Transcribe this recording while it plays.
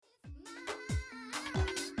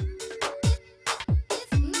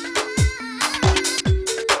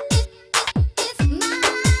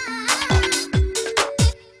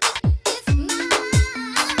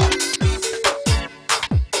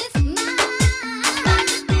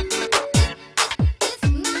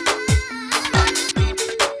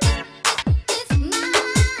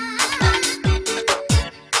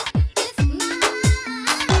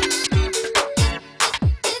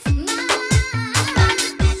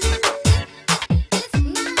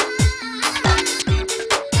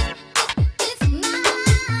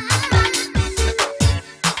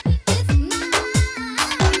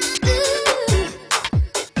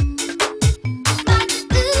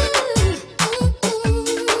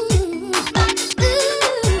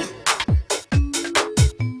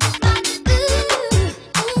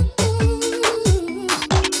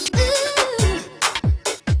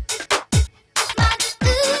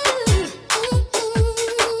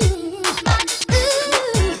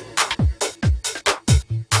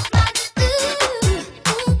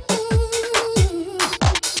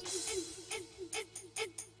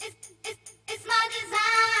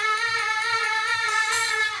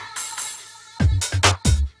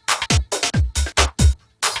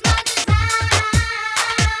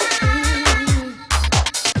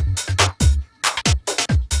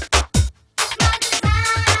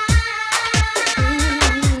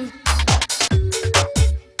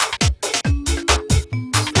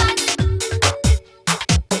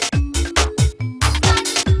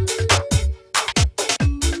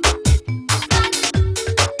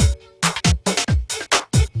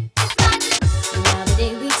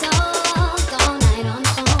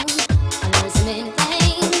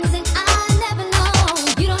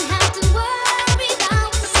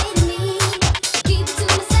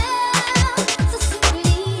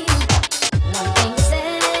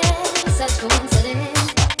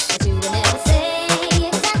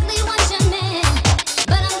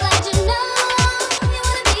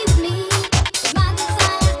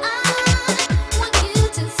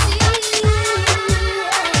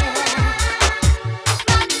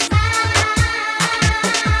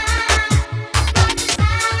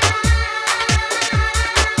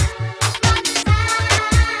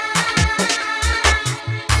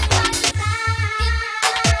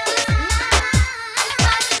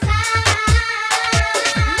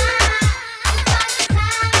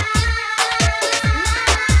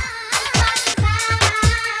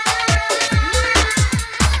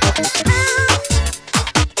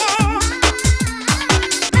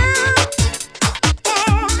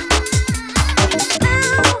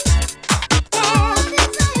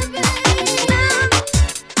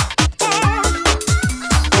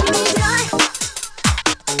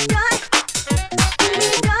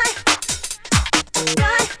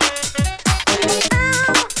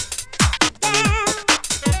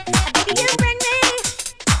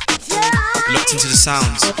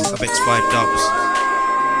sounds of X5 Dubs.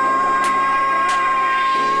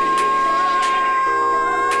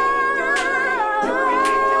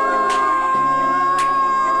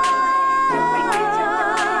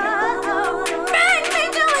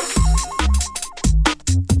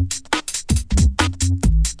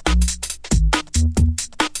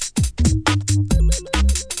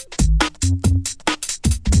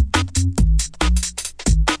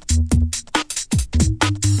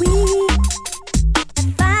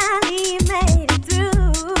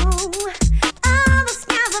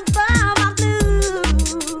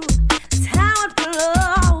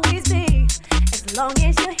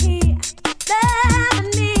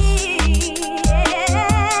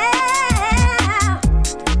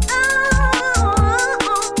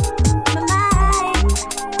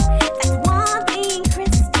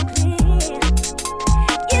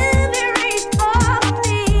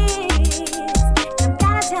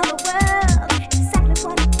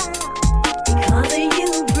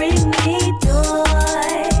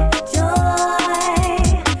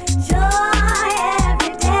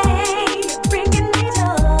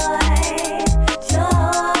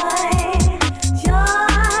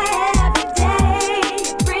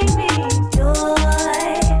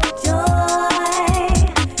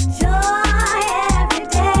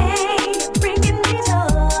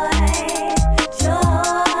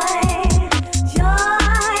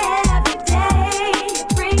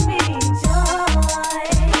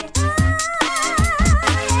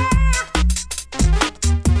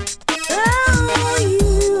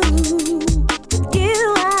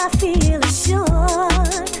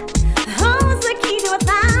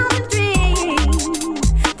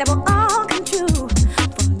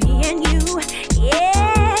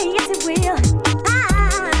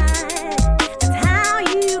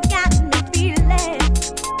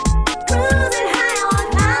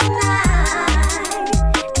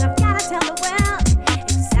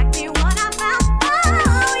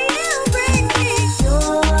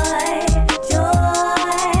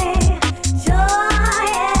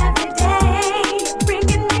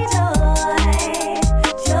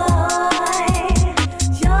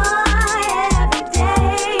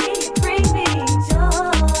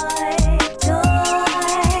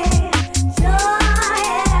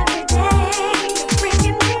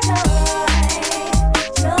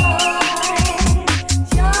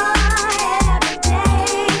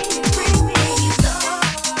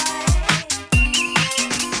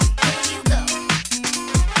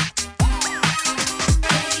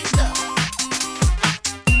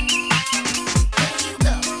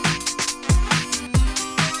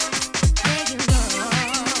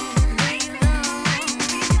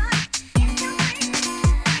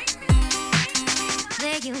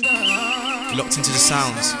 Locked into the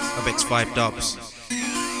sounds of X5 Dubs.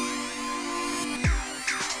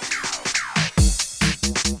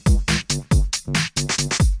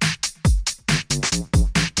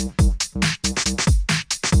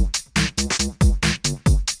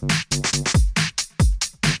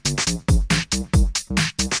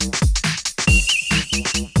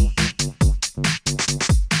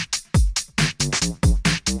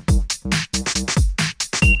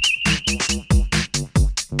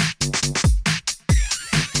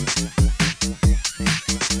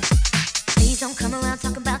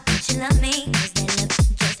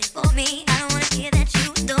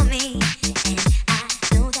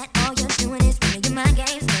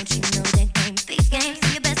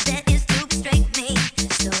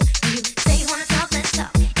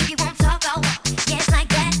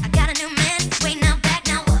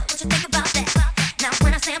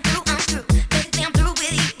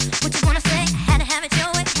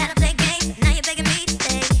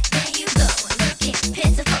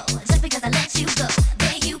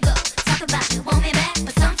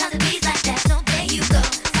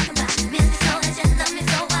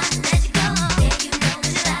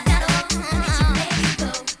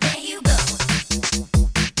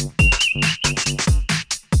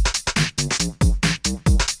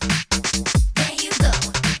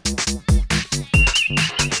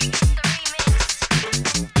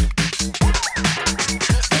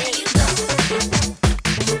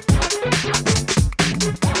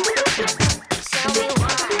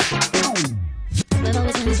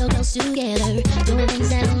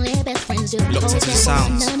 Locked into the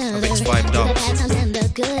sounds of X5 Dubs.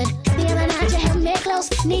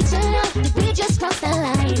 Need to know that we just crossed the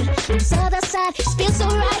line. This other side feels so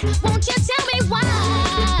right. Won't you tell me why?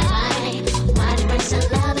 Why did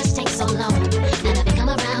recent lovers take so long? Now that they come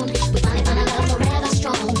around, we finally found a love forever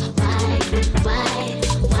strong.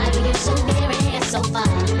 Why were you so weary and so far?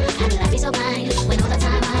 How did I be so blind when all the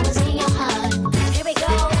time I was in your heart?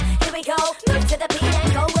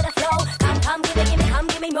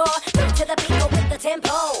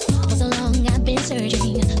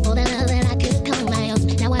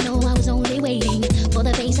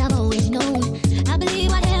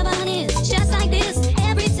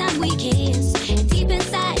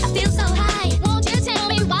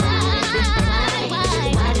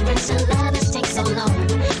 alone.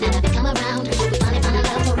 Now that they come around, we finally find our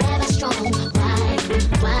love forever strong.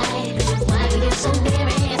 Why were you so near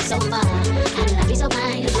and yet so far? How did I be so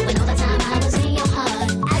blind when all the time I was in your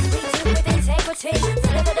heart? As we do with integrity,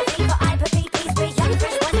 deliver the beat for I peace be young,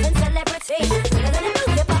 fresh ones and celebrity. Bigger than a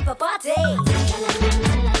move, hip hop a body.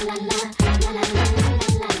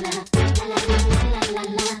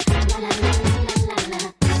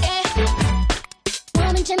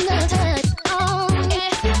 Tender touch, oh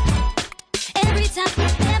yeah. Every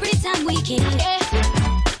time we kiss, yeah.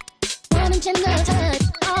 Warm and tender touch,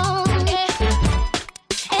 oh yeah.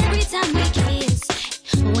 Every time we kiss.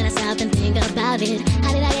 But when I stop and think about it,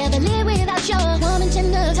 how did I ever live without your warm and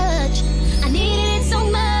tender touch? I needed it so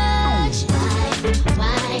much.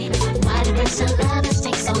 Why did this love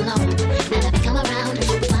take so long? Now that we come around, we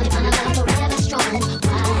finally find our love forever strong.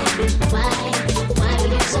 Why were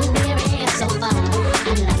you so near and yet so far?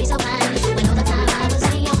 How did I be so blind when all the time I was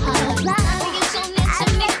in your heart? Why were you so near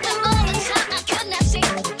to me when all the time I could not see?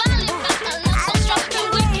 Finally found a love so strong and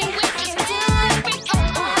we can do it.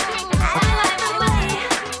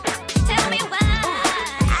 Tell me why.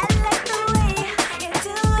 I like the way you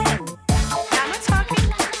do it. Now I'm not talking.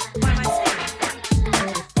 What am I saying?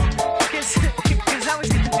 Because I was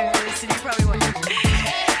going to do this and you probably wouldn't.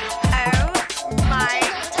 Oh my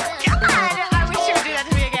God! I wish you would do that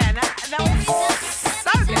to me again. That was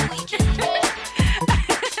so good.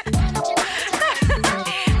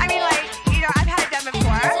 I mean, like, you know, I've had it done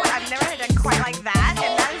before. I've never had it done quite like that,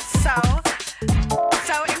 and that is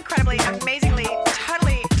so incredibly, amazingly,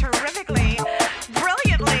 totally, terrifically,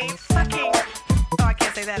 brilliantly, fucking. Oh, I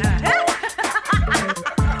can't say that, huh?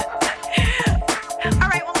 All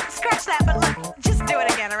right, well, scratch that, but look, just do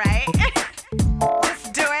it again, all right?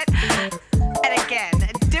 Just do it and again.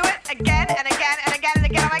 Do it again and again and again and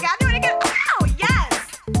again. Oh my God, do it again. Oh,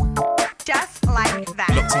 yes. Just like that.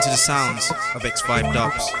 Locked into the sounds of X5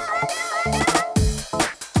 Dubs.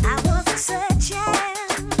 I wasn't searching,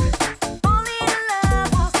 only love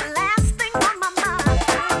was the last thing on my mind.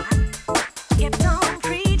 Kept on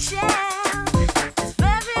preaching this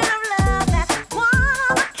version of love that's one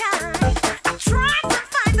of a kind. I tried to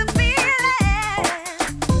find the feeling,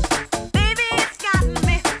 baby, it's got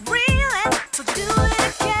me reeling. So do it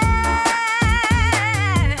again,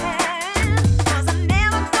 'cause I'm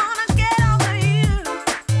never gonna get over you.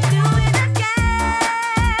 Do it again.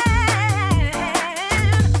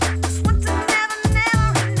 Just want to never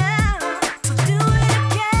enough. So do it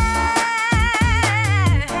again,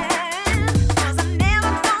 'cause I'm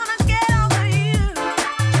never gonna get over you.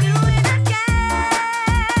 Do it again.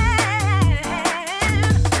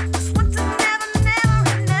 Just want to never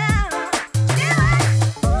enough. Do it.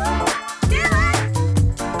 Do it.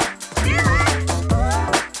 Do it. Do it.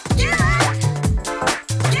 Do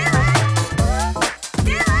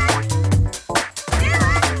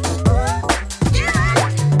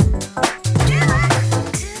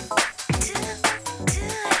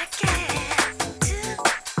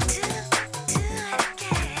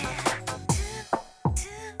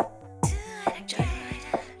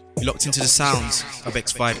You're locked into the sounds of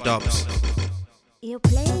X5 Dubs. You're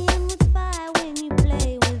playing with fire when you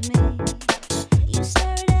play with me. You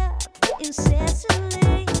stir it up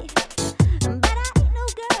incessantly, but I ain't no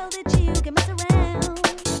girl that you can mess around.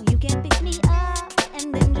 You can pick me up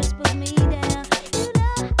and then just put me down. You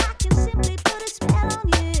know I can simply put a spell on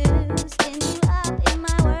you, spin you up in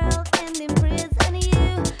my world and imprison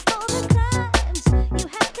you for the crimes you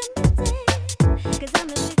have committed. 'Cause I'm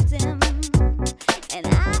the victim and I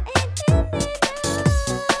ain't in it.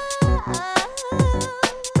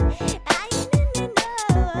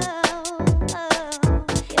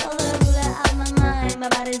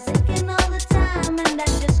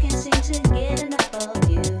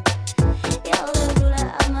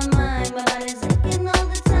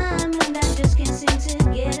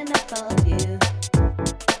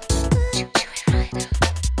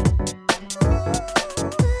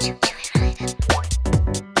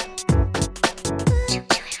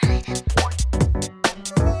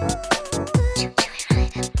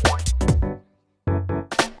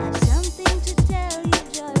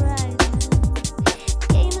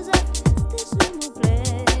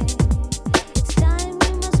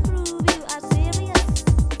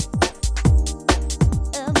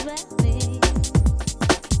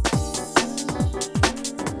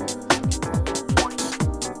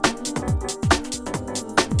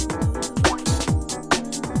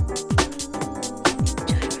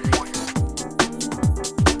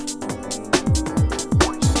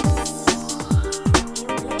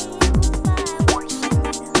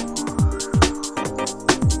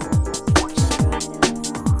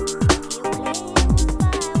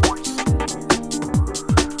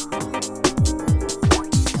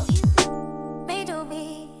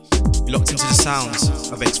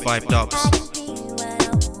 sounds of X5 Dubs.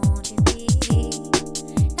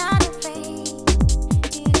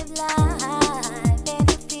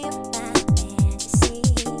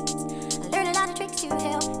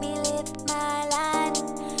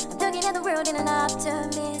 In an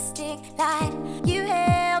optimistic light, you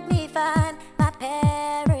helped me find my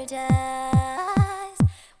paradise.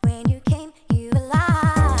 When you came, you were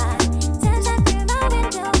alive. Sunshine through my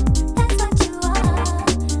window, that's what you are,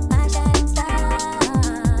 my shining star.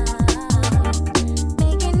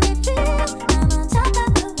 Making me feel I'm on top of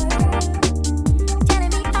the world,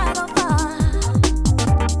 telling me I go far.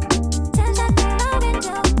 Sunshine through my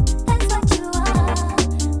window, that's what you are,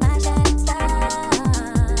 my shining star.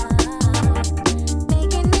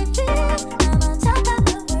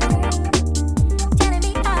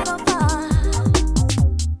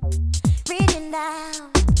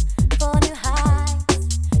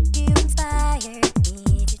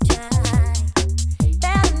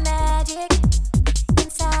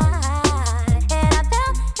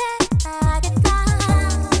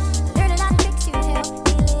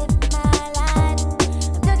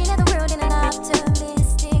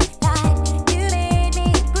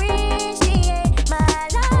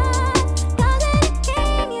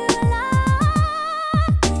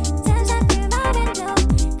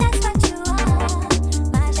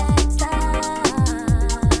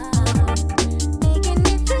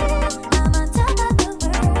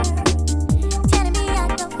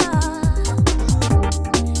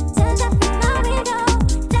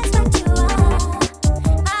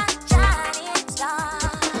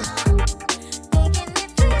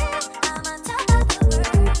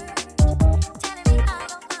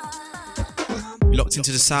 Locked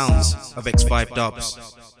into the sounds of X5 Dubs.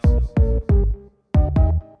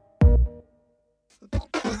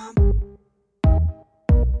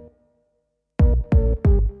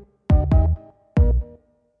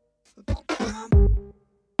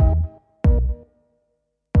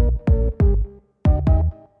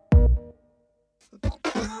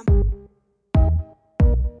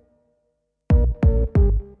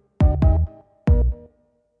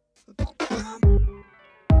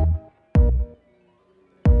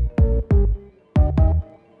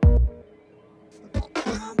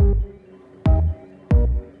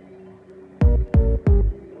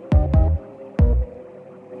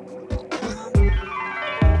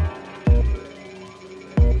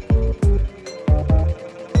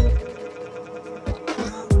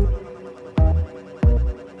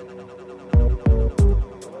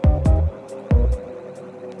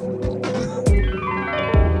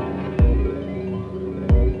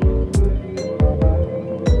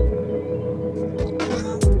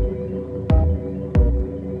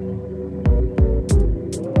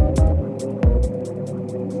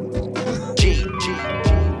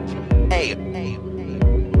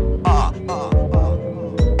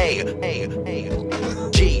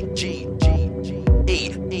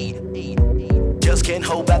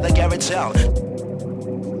 Sound.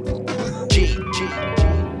 G G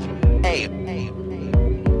A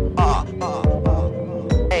R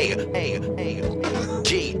A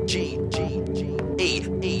G G E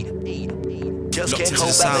just can't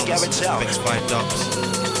hold back the garage sound. X5 Dubs.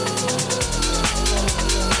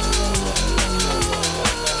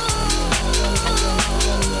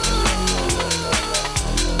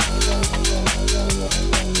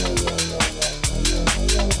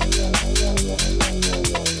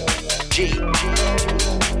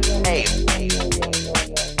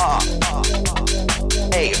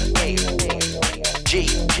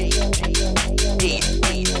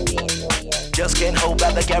 Just can't hold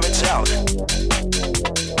back the garage sound.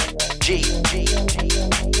 G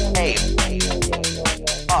A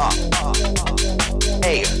R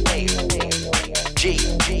A G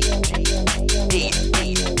E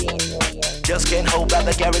just can't hold back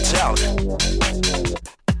the garage sound.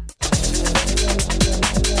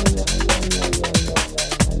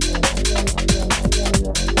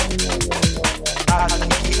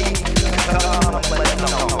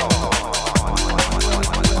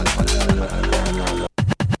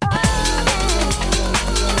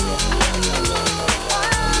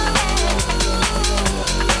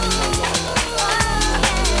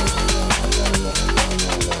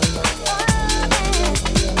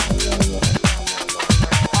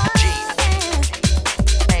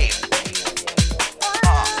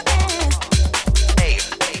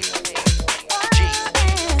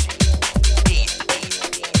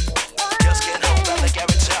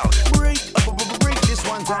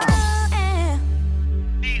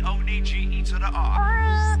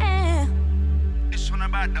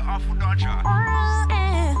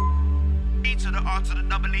 to the R to the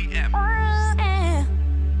double E M.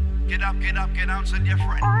 Get up, get out, tell your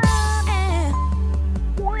friend.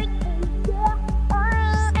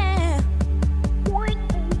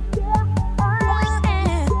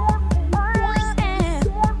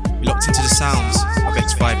 Locked into the sounds of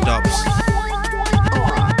X5 Dubs.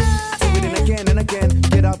 Do it and again and again.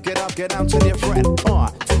 Get up, get out, tell your friend.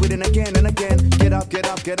 Do it and again and again. Get up, get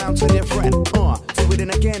out, tell your friend. Do it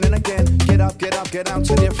and again and again. Get up, get out,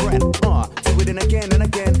 tell your friend. Do it and again and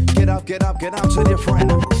again. Get up, get out, tell your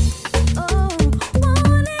friend.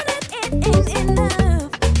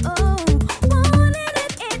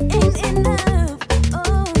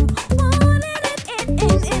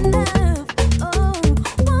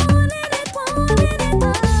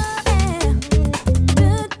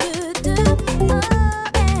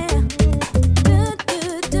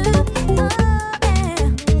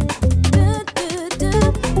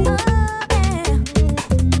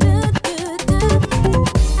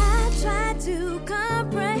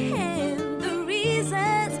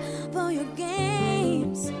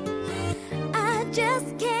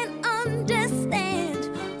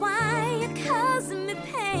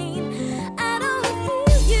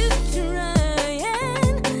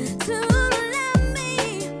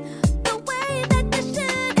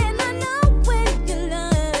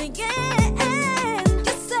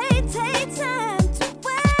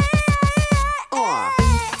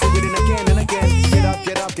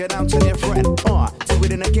 Get out, tell your friend. Do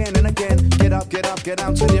it and again and again. Get up, get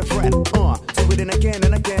out, tell your friend. Do it and again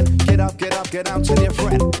and again. Get up, get out, tell your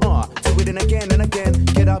friend. Do it and again and again.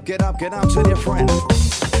 Get up, get out, tell your friend.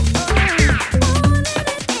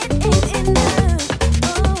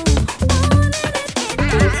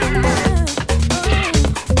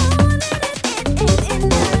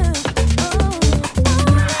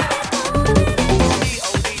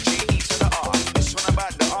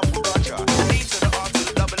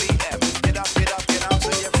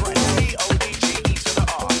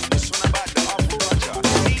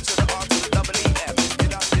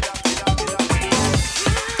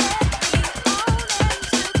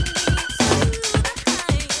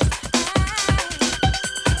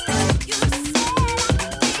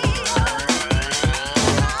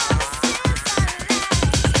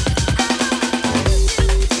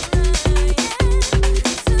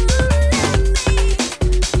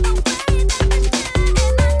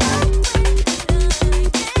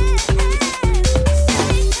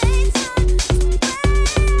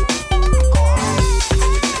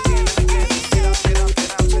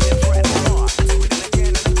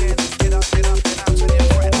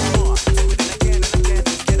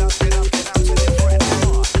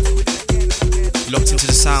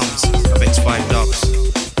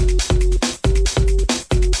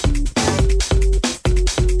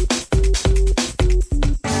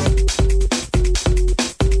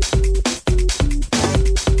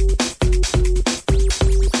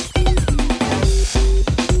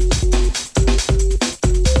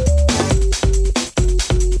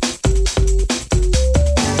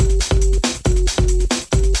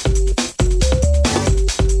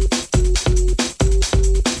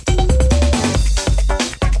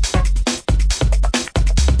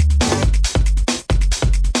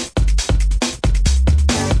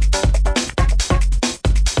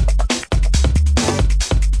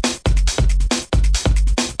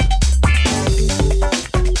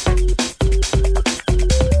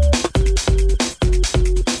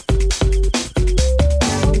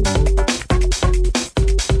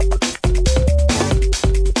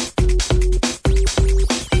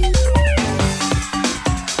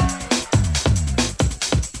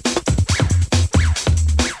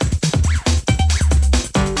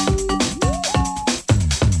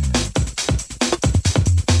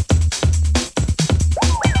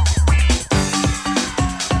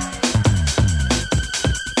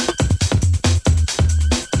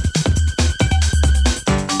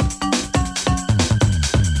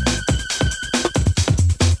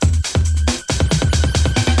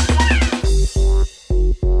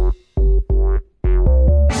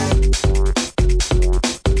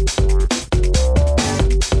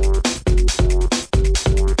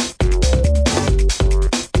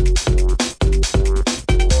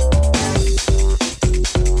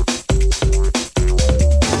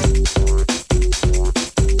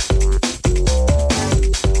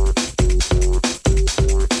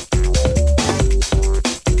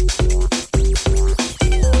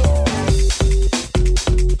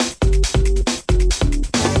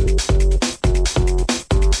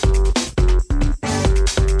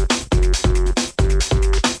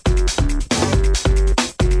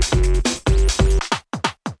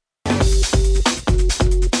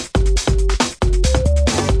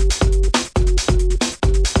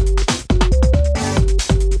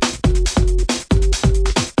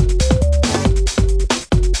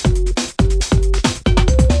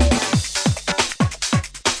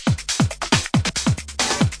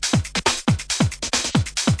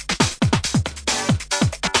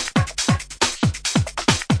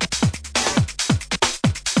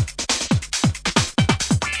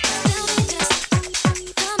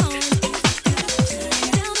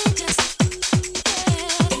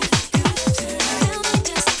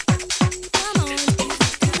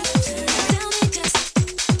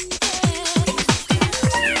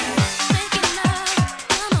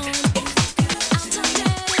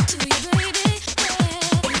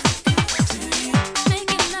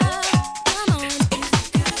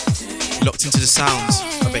 sounds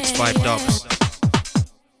of X5 Dubs.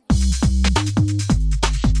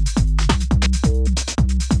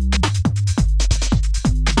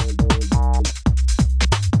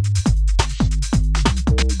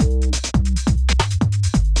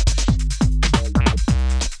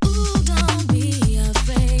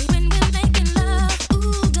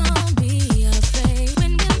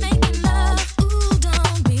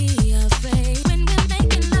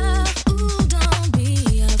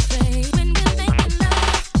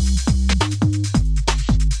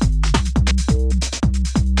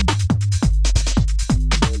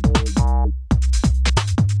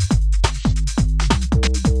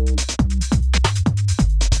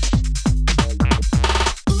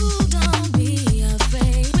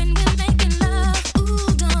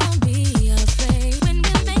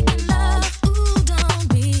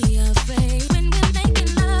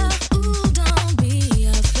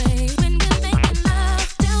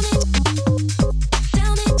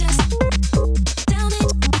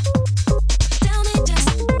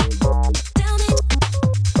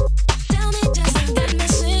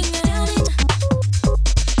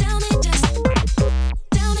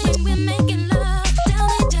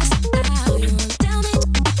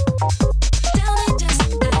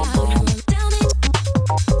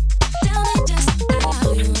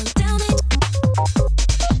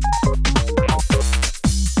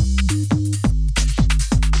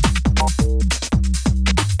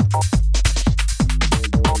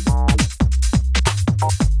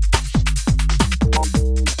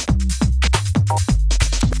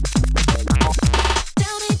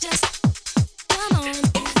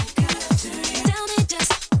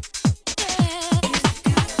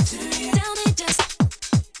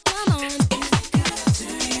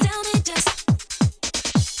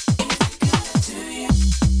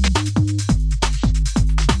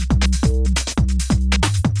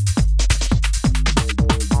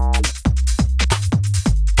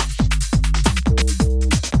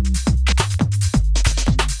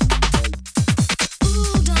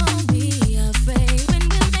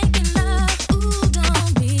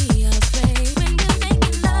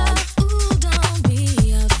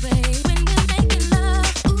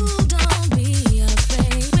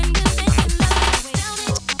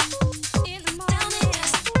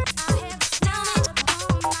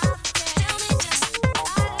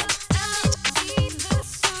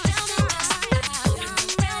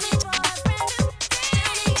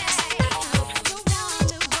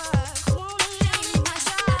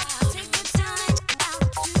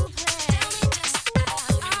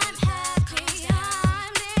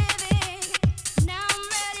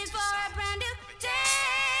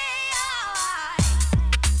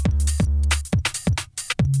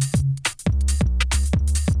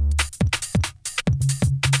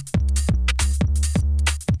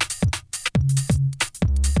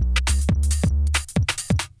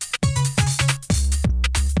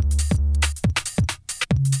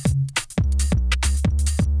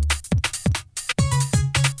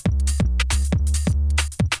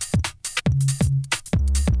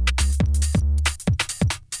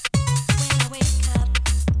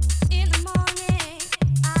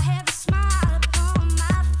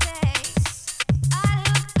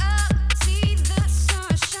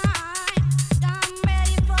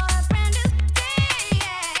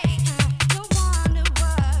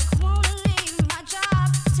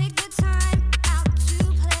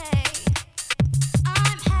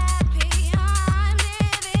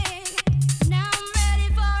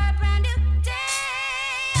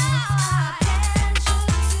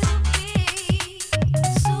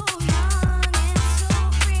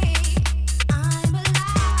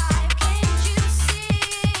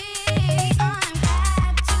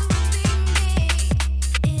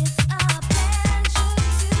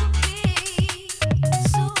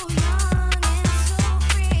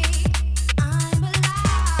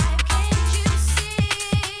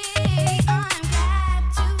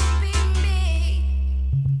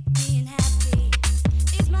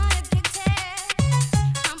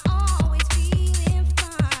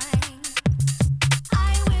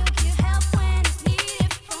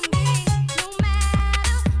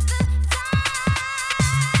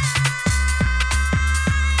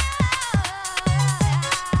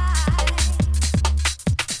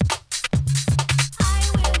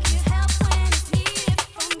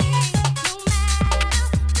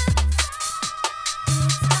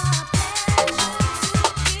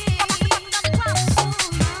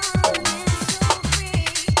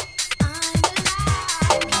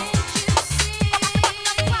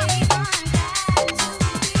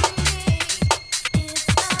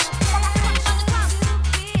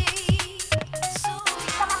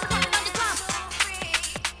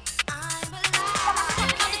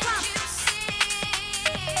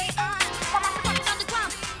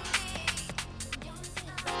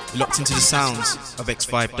 You're locked into the sounds of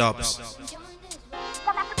X5 Dubs.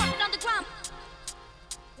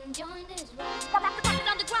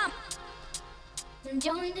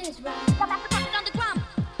 Join this ride.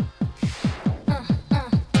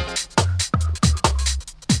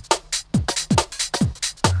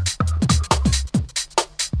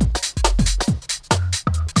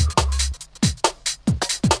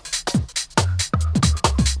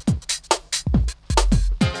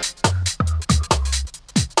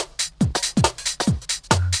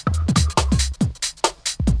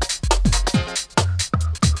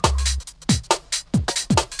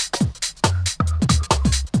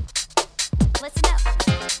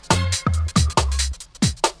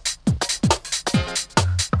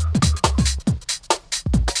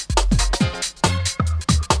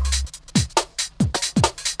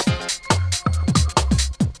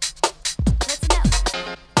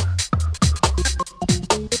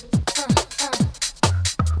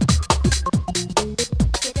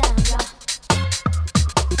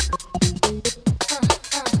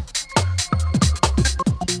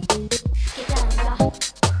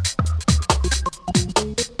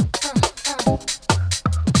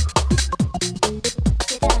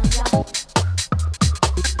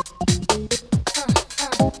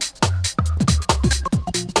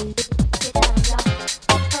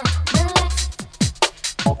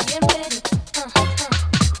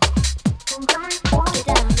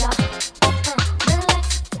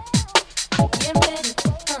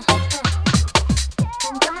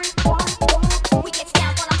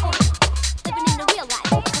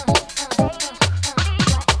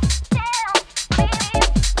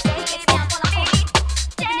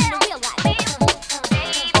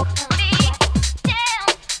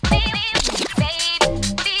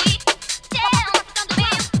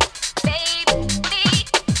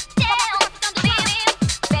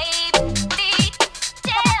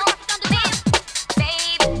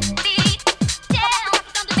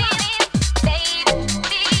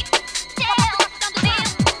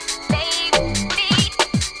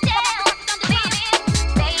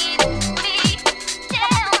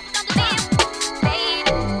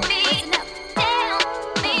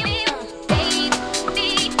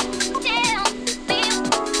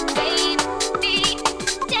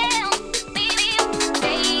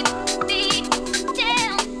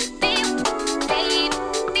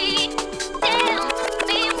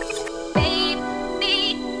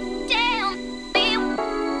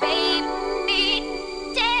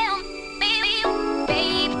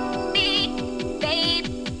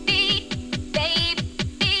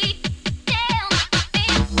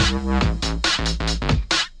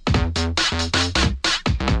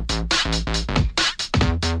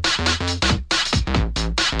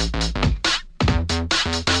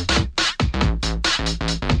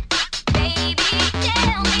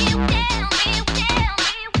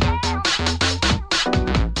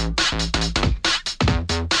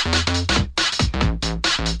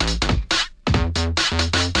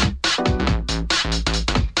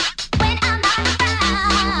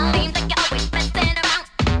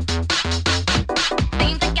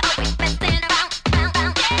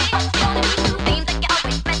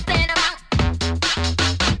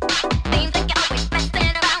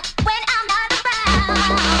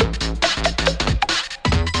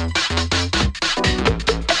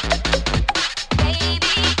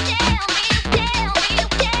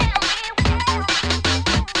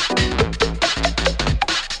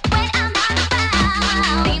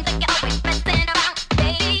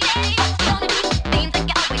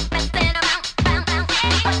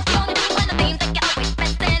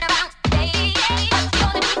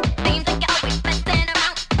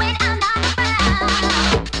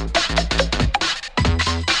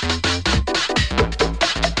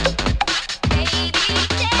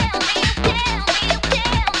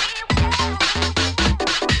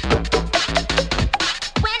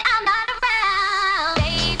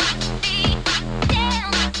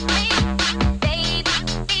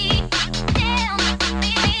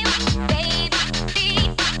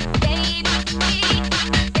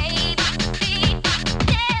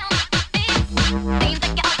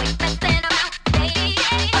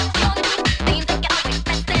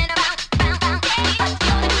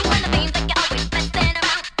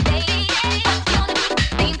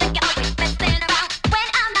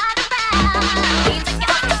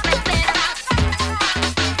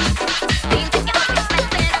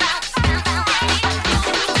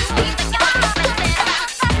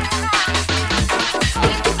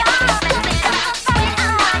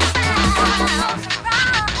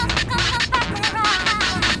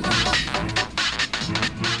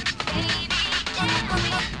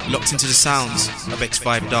 Locked into the sounds of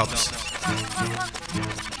X5 Dubs.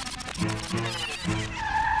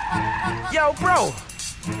 Yo, bro,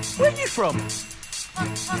 where you from?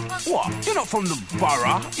 What? You're not from the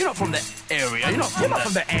borough. You're not from the area. You're not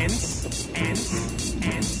from the ends.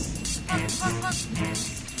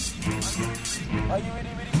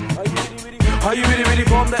 Are you really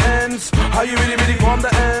from the ends? Are you really from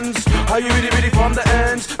the ends? Are you really from the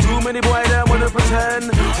ends? Too many boys that wanna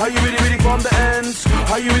pretend. Are you really from the ends?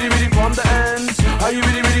 Are you really from the ends? Are you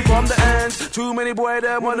really from the ends? Too many boys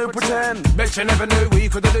that wanna pretend. Bet you never knew we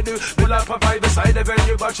could do. Pull up up either side of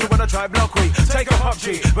venue, but you wanna try block we. Take a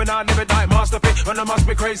PUBG, when I never die, masterpiece. When I must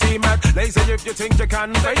be crazy mad, lazy if you think you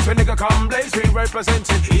can. Face when nigga come, blaze, we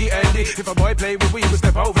representing END. If a boy play with we will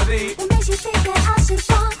step over the. What makes you think that I should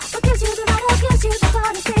fall? What gives you the right? What gives you the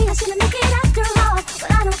quality? I shouldn't make it after all,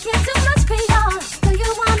 but I don't care too much for y'all. So you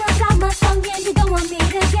wanna drop my song and you don't want me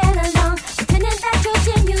to get along, pretending that you're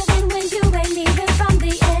genuine when you ain't even from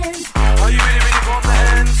the end. Are you really from the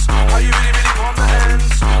ends? Are you really from the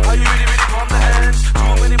ends? Are you really from the ends?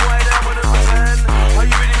 Too many boys that wanna pretend. Are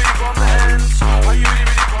you really from the ends? Are you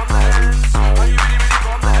really from the ends? Are you really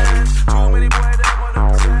from the ends? Too many boys that wanna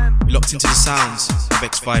pretend. Locked into the sounds of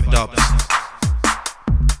X5 Dubs.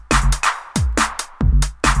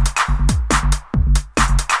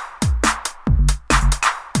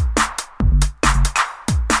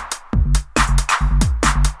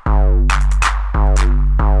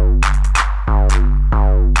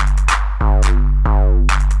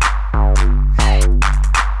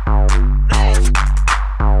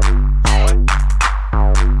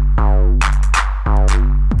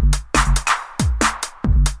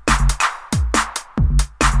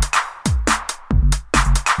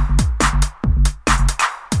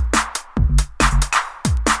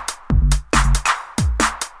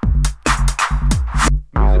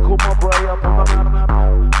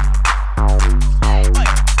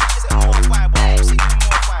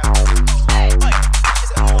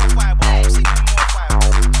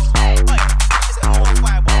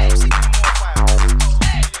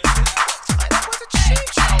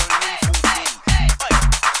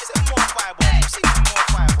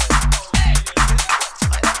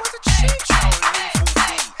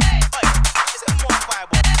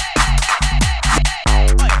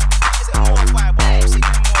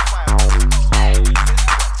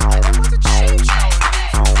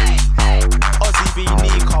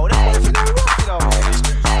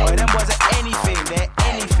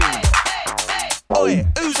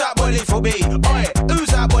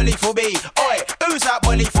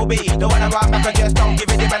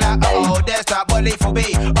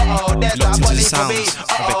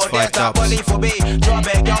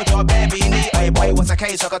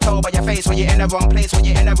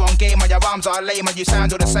 Lame and you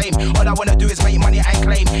sound all the same. All I wanna do is make money and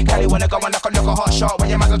claim. Cali wanna go and look a hot shot when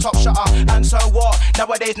your man's a top shotter. And so what?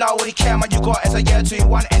 Nowadays nobody care man. You got as a year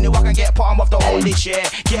 2-1 anyone can get bottom of the whole this year.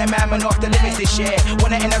 Get a man off the limits this year.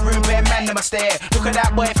 When in the room bare man never stare. Look at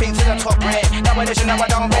that boy think to the top red. Nowadays you know I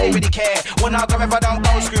don't really care. When I go if I don't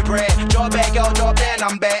go screw bread. Job bare girl, job bare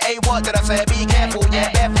number. Hey what did I say? Be careful,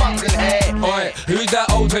 yeah, bare fucks in here. Oi, who's that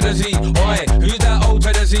O to the Z? Oi, who's that O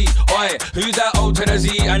to the Z? Oi, who's that O to the Z?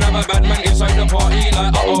 Another bad man inside the party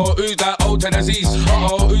like uh-oh, who's that O to the Z's?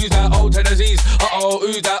 Uh-oh, who's that O to the Z's? Uh-oh,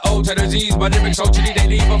 who's that O to the Z's? My lyrics so chilly they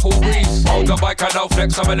leave a full breeze. Hold the bike and I'll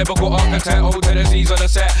flex, I'm a lyrical architect. O to the Z's on the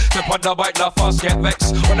set, step on the bike, the fast get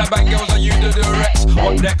vexed. When I bang girls I use the Rex.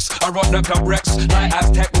 On next, I run the club Rex. Like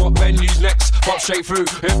Aztec, what venues next? Pop straight through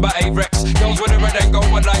with my A-Rex. Girls with the red and go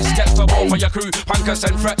one night steps. I'm all for your crew, punkers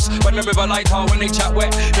and frets. When the river light out when they chat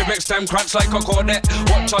wet. Lyrics them crunch like a cornet.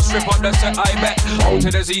 Watch us rip up the set, I bet. O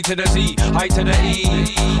to the Z to the Z, I to the E.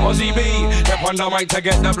 Aussie B, step on the mic to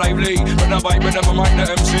get the lively. When the vibe, when the mic, the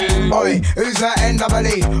MC. Oi, who's that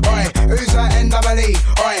NWE? Oi, who's that NWE?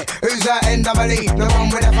 Oi, who's that NWE? The one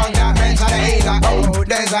with the funk that mentality. Like, oh,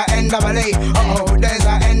 there's that NWE. Oh, there's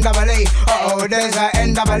that NWE. Oh, there's that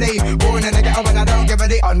NWE. Born in the ghetto but I don't give a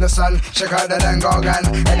D. On the sun, check out the then go gun.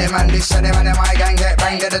 Any man this, any man in my gang get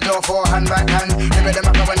banged at the door for hand back hand. Living them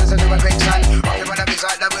up when there's a do a big sun. Rockin' when I be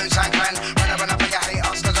like the Wu-Tang Clan. When I run up and you hate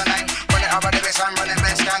us cause I name. Run it over the best hand, running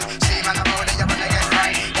best gang. See man, I'm older, you wanna get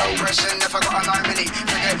bang. No question if I got a 9 milli.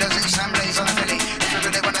 Forget the Zeus and Blaze on the Philly. If you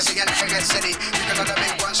really wanna see anything get silly, you can the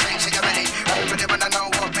big one straight to your belly. Everybody wanna know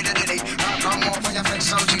what be the dilly. Now come more for your face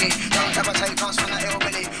so jiggy. Don't ever take us from the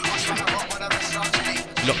hillbilly. Us from the rock where the rest are jiggy.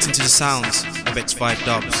 Locked into the sounds of X5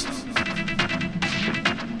 Dubs.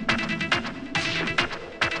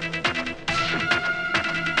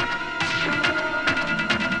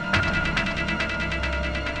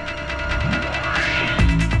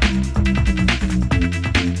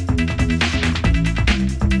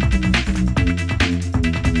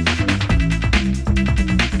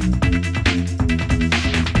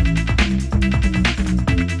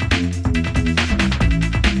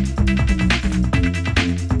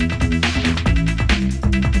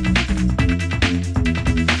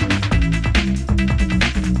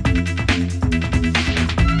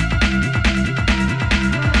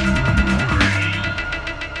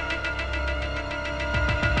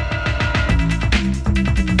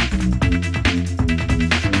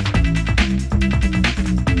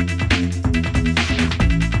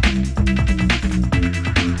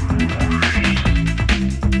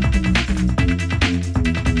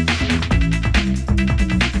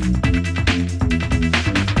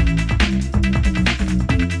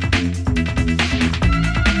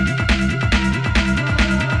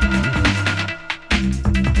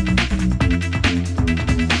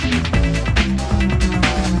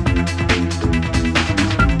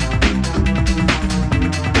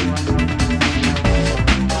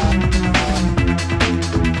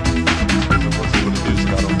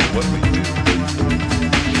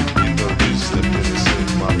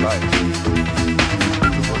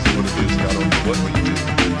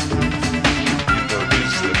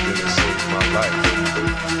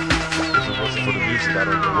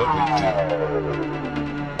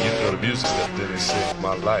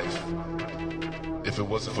 If it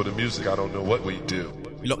wasn't for the music, I don't know what we'd do.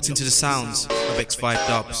 You're locked into the sounds of X5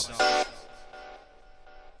 Dubs.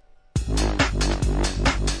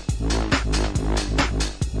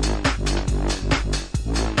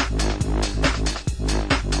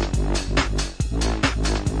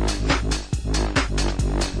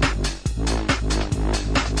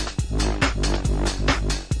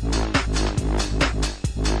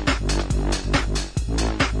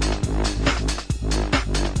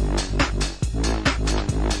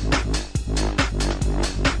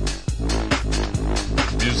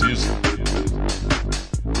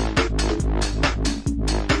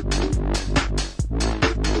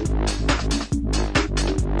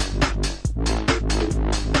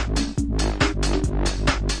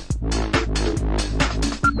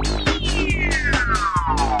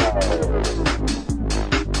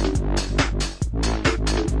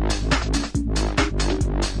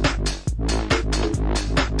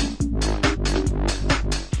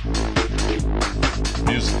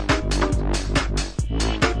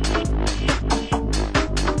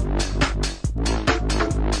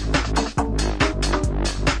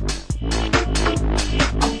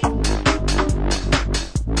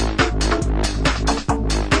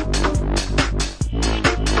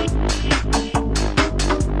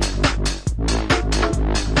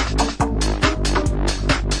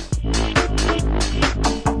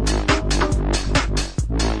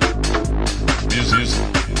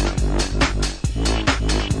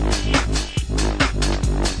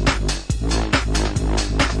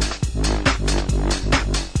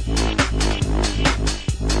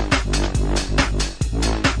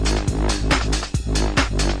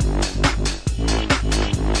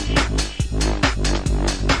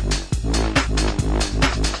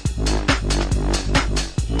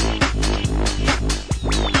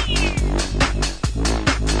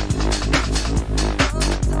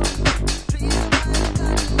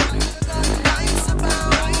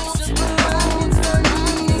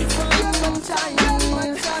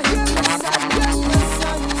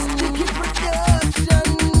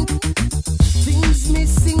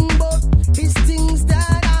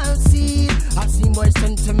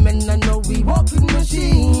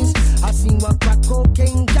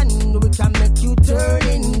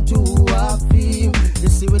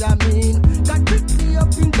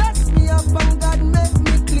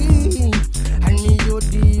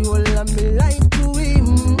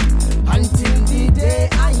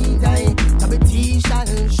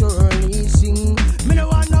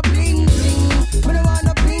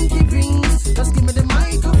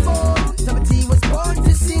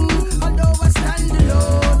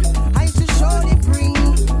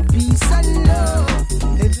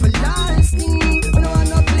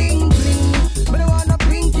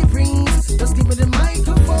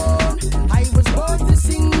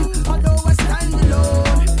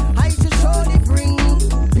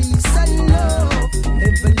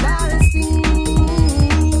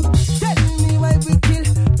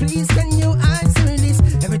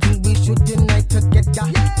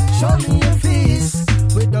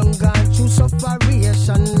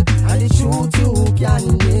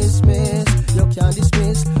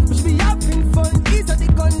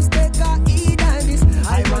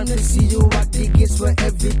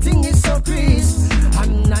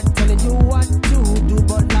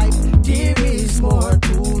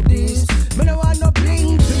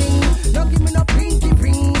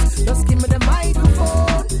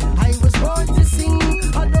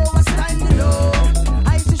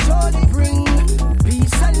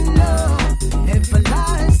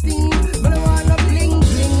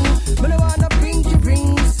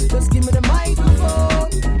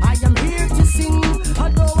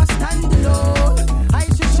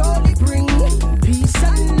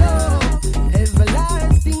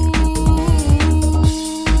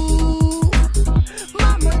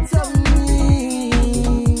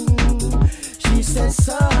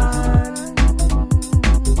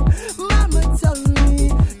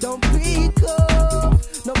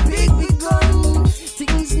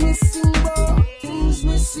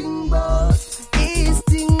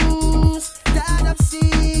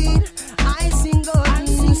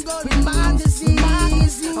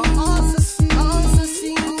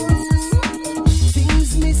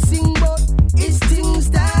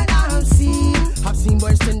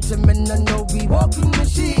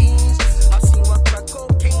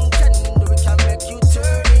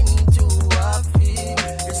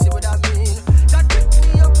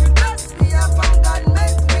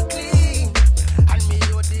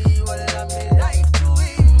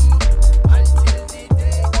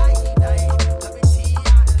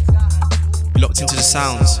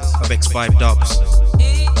 Sounds of X5 Dubs.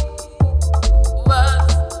 Well,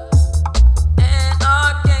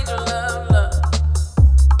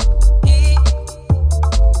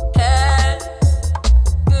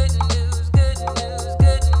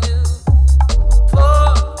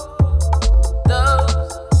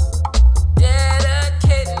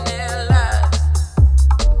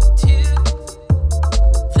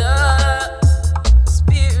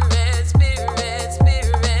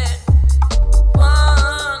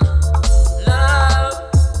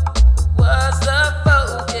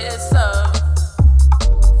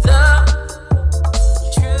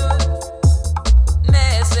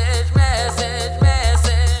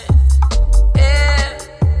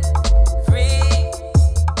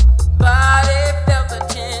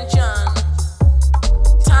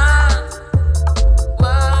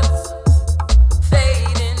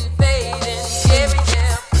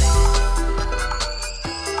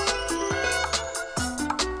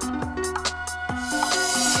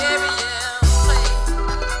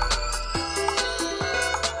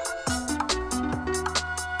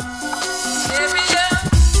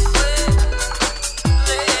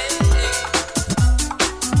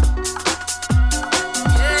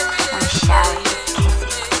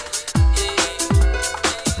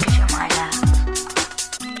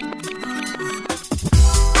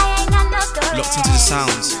 Locked into the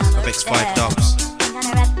sounds of X5 Dubs. I'm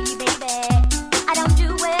gonna rap for you, baby. I don't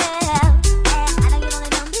do well. I know you only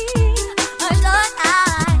know me. Or so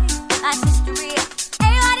my history.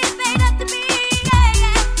 Everybody's made up to me. Yeah,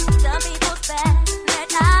 yeah. Some people spend their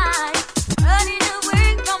time running to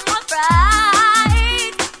work from my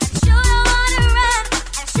pride. I sure don't wanna run.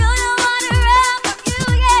 I sure don't wanna run from you.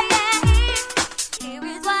 Yeah, yeah. Here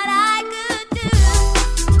is what I could do.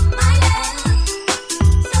 My love,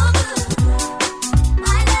 so good.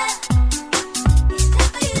 My love.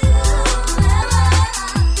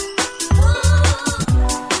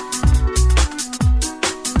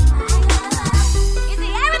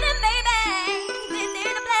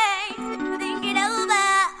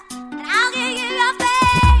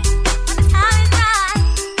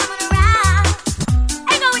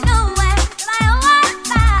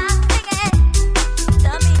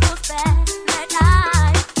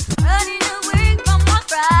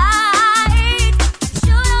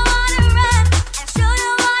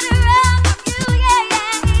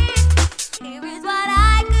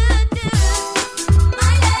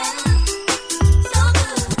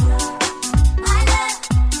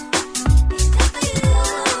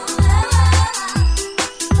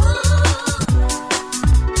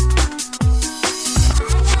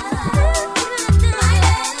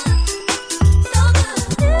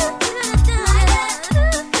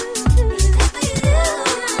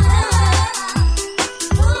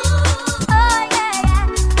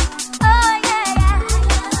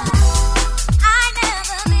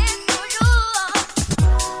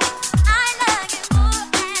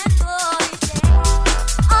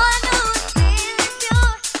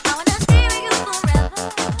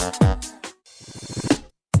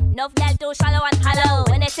 Enough gal too shallow and hollow.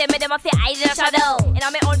 When they say me, them a fi hide in the shadow. And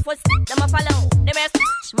on my own footsteps, them a follow. Them a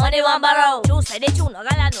snatch, money one borrow. True say they tune, no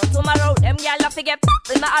gal no tomorrow. Them gal a fi get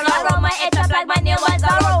with my arrow. My head up like my name was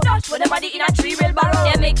Zorro. Dash with the body in a tree real barrow.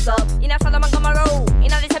 They mix up in a Solomon Camaro.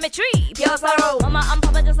 In a the cemetery, pure sorrow. Mama and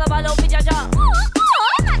Papa just a follow fi jaja.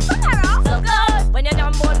 So good, when you're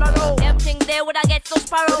down board my road. Them things they woulda get so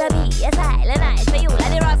sparrow. Woulda be, yes I, nice to you.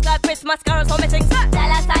 Like the rascal Christmas carols, so me sing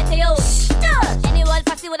dollar side to you. Anyone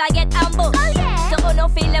fussy would I get ambushed? Oh yeah. Don't no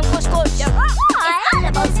feel them push. Yeah. It's all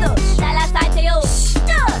about stush. Dollar side to you.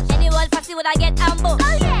 Anyone fussy would I get ambushed?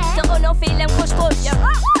 Oh yeah. Don't no feel them push. Yeah.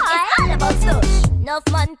 It's all about stush. Enough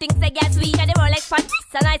man thinks they get sweet and they roll like panty.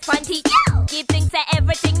 It's a nice panty. Yeah. Keep things say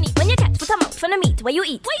everything neat. When you catch put a mouth from the meat, where you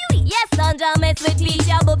eat? Yes, Sandra mess with bleach.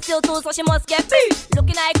 Your boobs still too, so she must get beat.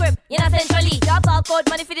 Looking like grip, you know centrally. Drop out code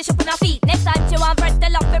money for the shop on her feet. Next time she want bread,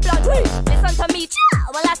 tell off the blood. Listen to me,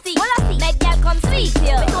 chow, well I see. Make girl come sweet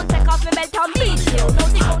you. Me don't take off me belt and beat you. No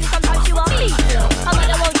think only sometimes she won't beat you. Her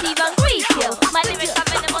mother won't even greet you. My lyrics are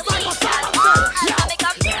venom or sweet you. I make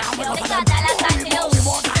up beat you. They got dollar sign to you.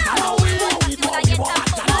 When I get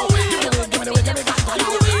up,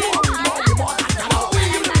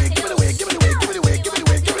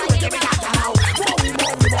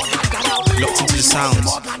 Locked into the sounds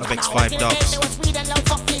of X5 Dubs.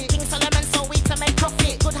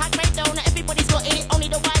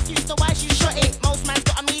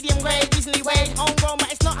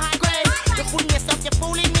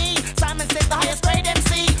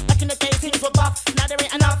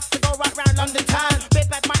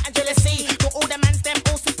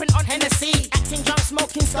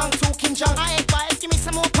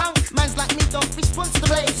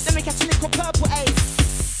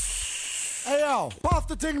 Pass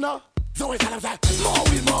the thing now. So we tell them that more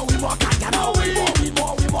weed, ganja, more weed,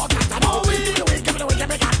 ganja, more weed. Give it away,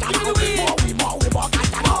 ganja, more weed. More weed,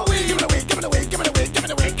 ganja, more weed. Give it away, ganja,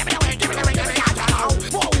 more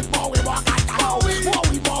weed. More weed, ganja, more weed.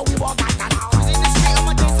 In the street, on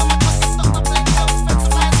my days, on my bus, stop the black house,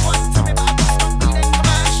 specified one. Tell me about bus, stop weed and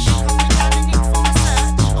cash. We got the need for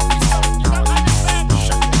research. You don't understand.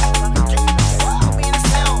 We in the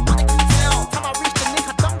cell, but they couldn't tell. Time I reached the nick,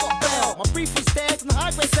 I done got bail. My brief was there from the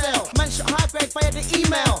highway cell. Man shot high grade via the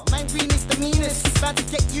email. Man green is the meanest. About to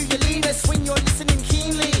get you your leanest when you're listening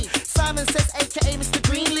keenly. Simon says, AKA Mr.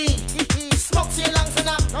 Greenlee. Smoke to your lungs and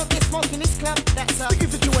up. Don't get smoke in this club. That's a big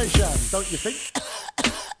situation, don't you think?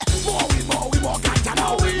 More weed, ganja,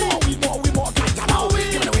 more weed. More weed, ganja, more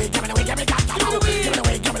weed. Give it away, ganja, more weed. Give it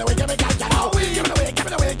away, ganja, more weed. Give it away,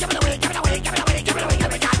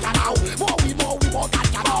 ganja, more weed. More weed,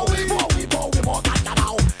 ganja, more weed.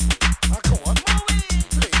 Come on, more weed,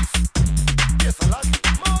 please. Yes, I like it.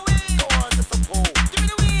 More weed. Go on, Mr. Paul. Give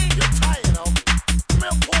it away. You're tired, you know. Come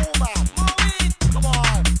here, Paul, man. More weed. Come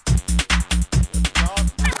on.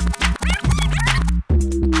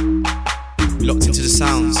 Locked into the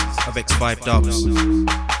sounds of X5 Dubs.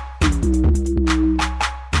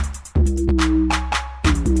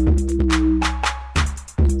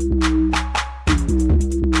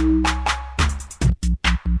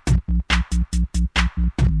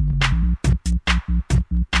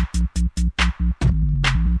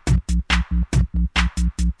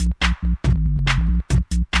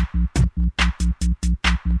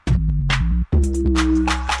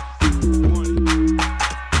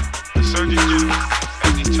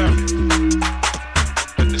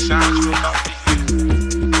 sound you're about to hear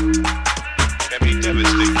can be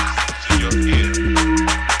devastating to your ear.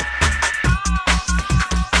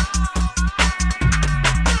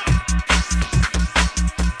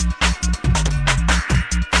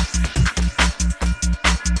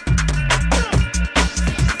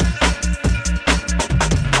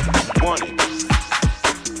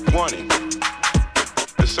 Warning.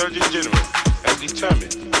 The Surgeon General has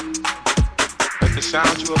determined that the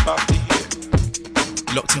sound you're about to hear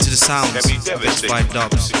Locked into the sounds can be of its devastating 5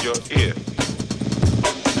 dubs. to your ear.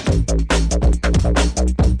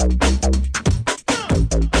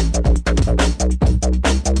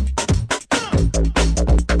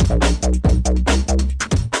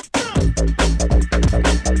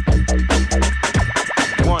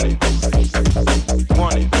 Warning.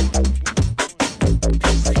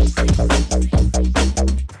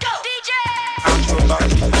 Sound you're about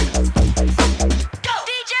to hear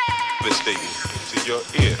devastating to your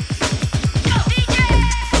ear.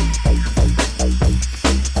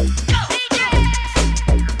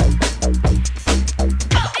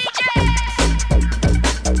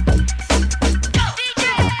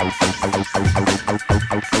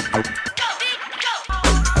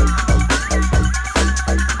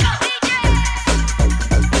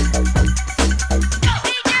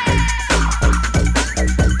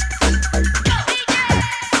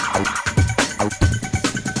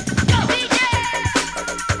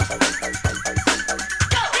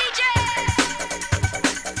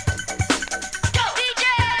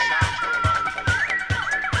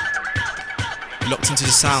 Locked into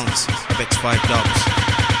the sounds of X5 dubs.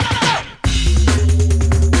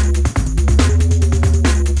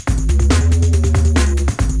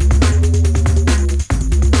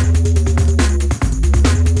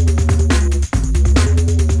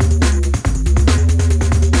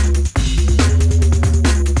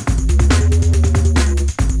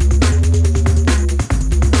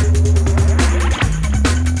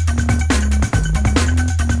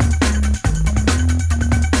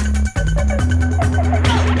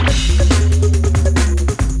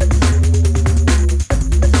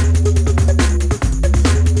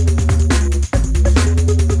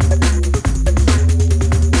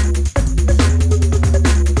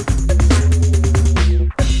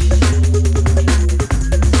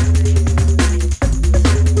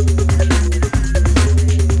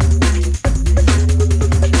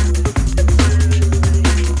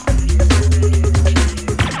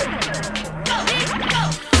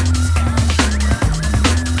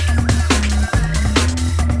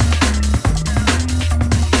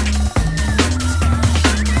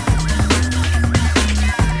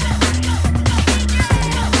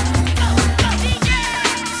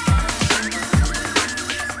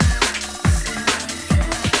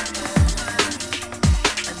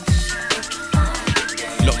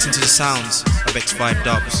 Locked into the sounds of X5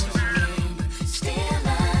 dubs.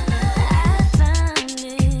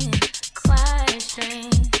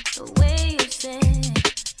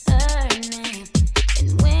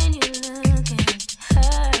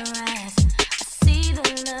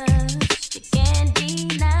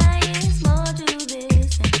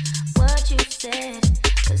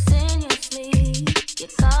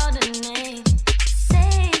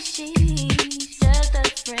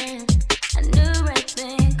 I knew right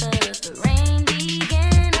then 'cause the rain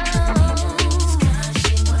began.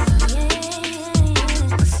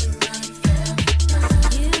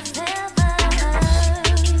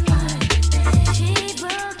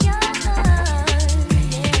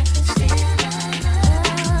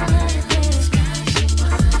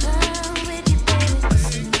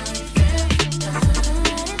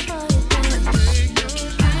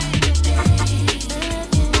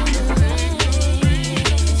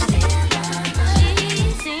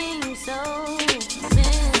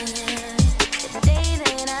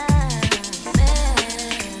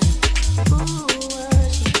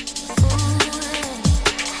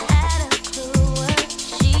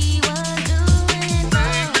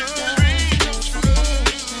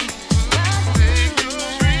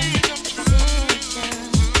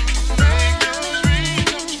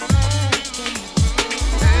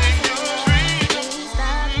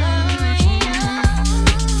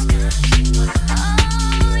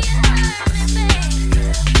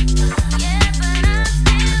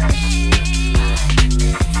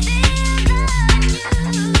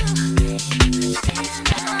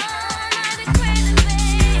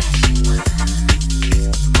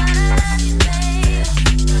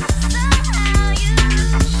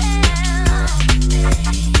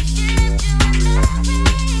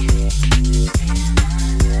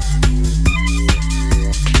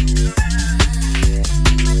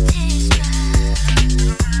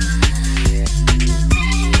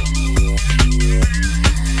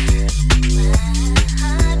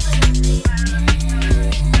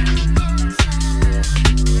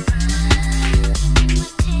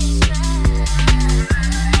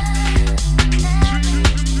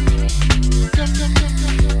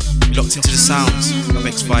 sounds of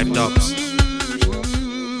X5 Dubs.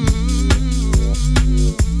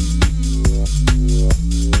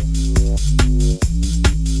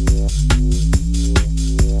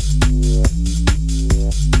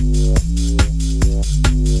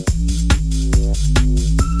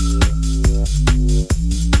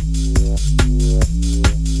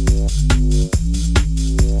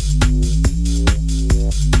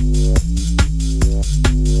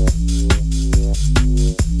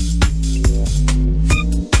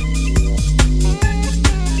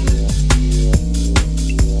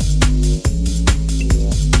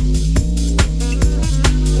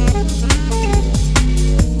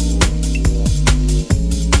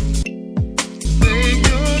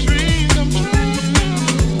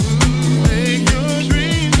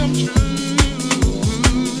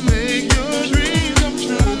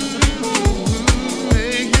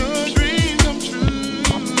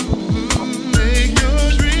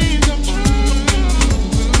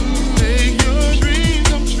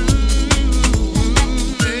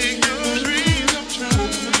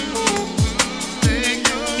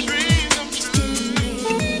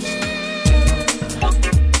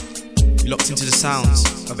 Locked into the sounds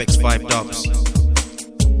of X5 Dubs.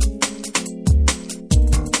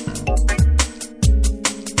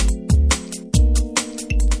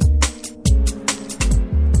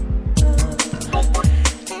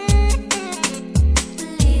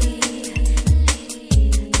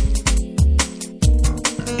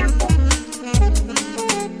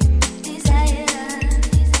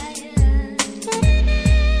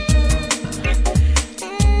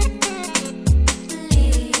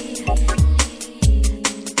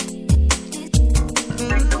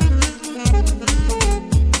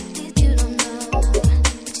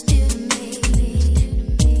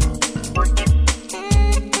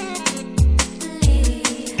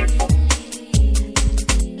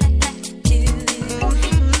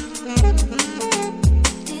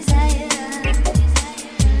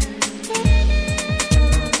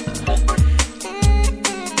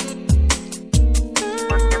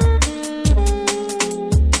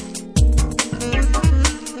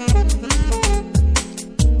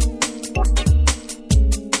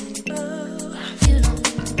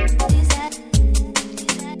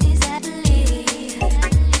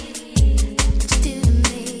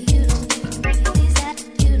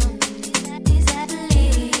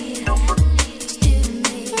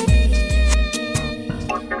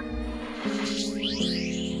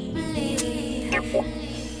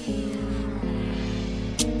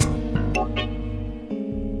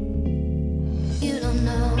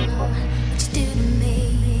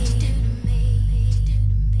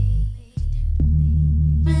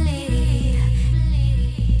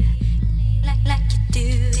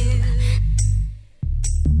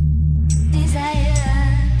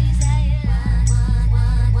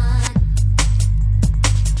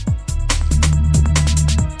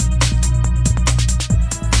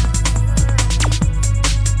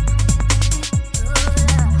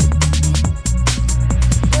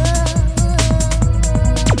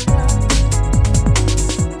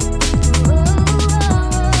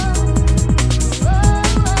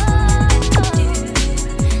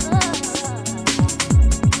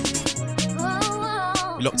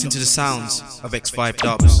 Locked into the sounds of X5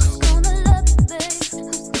 Dubs.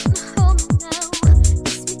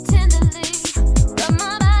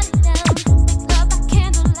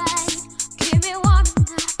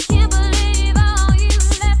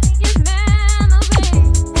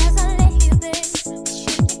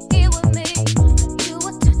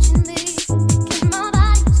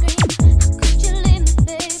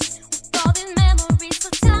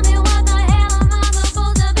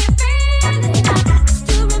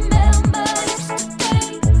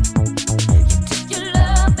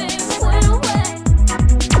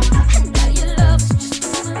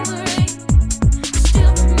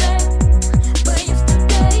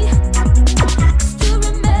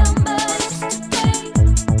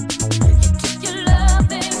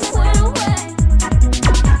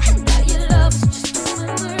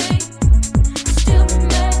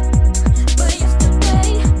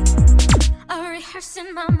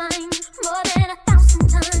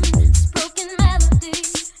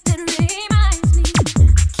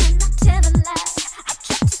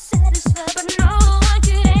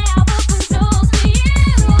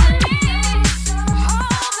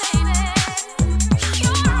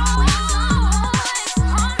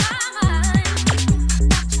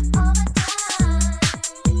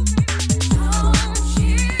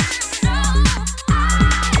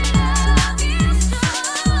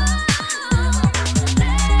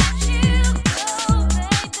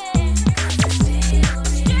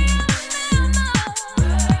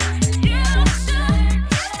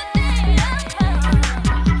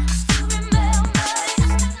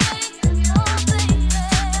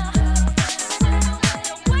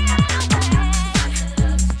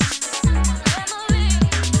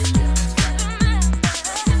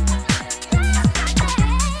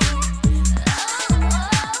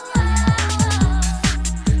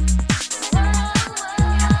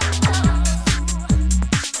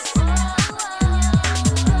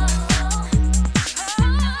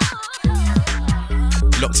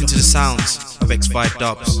 the sounds of X5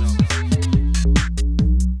 Dubs.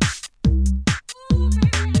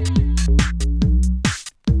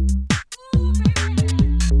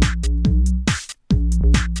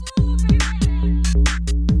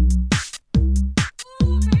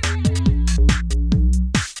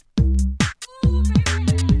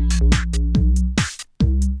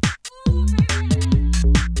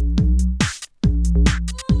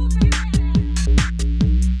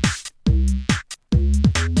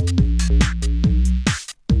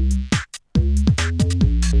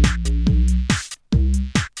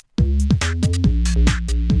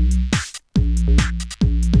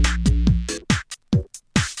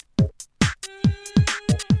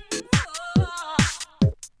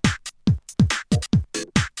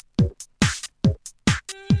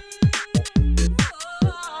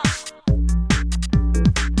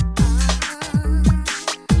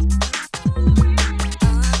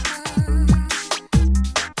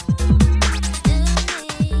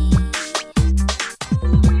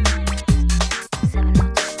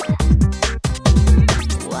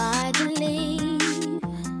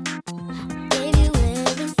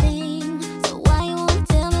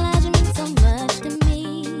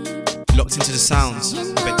 Into the sounds of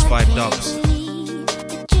X5 Dubs.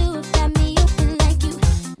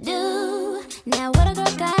 Now what a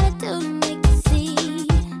girl gotta do to make you see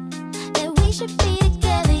that we should be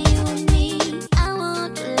together, you and me. I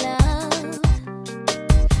want your love.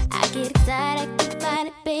 I get excited, I can find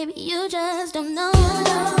it, baby. You just don't know.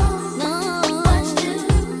 No. What you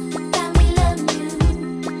do got me loving you.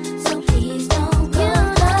 So please don't go.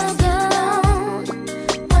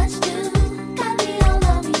 What you do got me all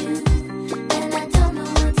over you. And I don't know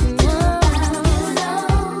what to do. You know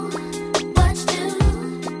what you do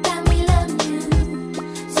got me loving you.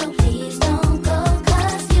 So please don't go,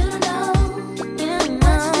 'cause you know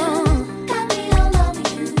what you do got me all over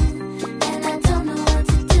you. And I don't know what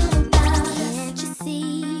to do about it. Can't you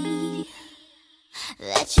see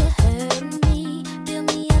that you're hurting me? Build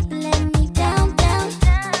me up, let me down, down.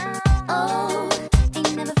 Oh,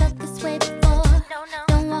 ain't never felt this way before.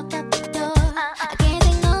 Don't walk out the door. I can't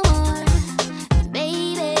take no more.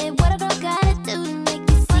 Baby, what a girl gotta do to make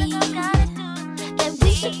you see that we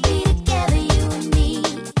should be together, you and me.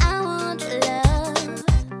 I want your love.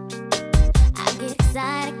 I get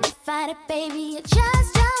excited, I can fight it, baby. You just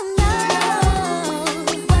don't know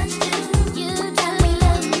what to do. You got me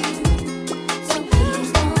loving you. So please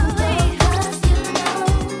don't go, 'cause you know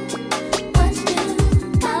what to do.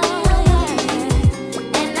 Oh, yeah.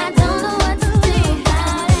 And I don't know what to do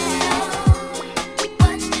about it.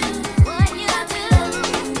 What you do, what you do.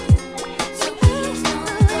 So please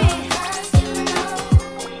don't go, 'cause you know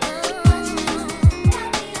what to do. Got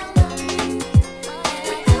me all over you. And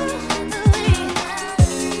I don't know what to do.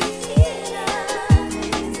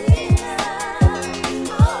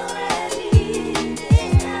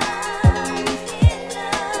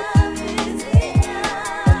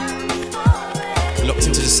 Locked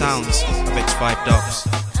into the sounds of X5 Dubs.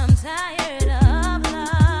 I'm tired of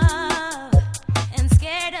love and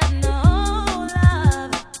scared of no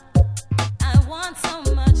love. I want so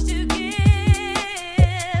much to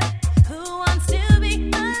give. Who wants to be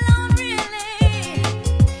alone, really?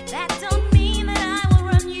 That don't mean that I will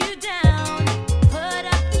run you down. Put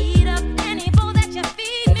up, eat up any bowl that you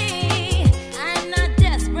feed me. I'm not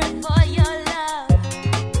desperate for your love.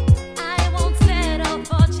 I won't settle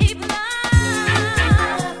for cheap love.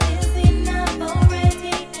 Is enough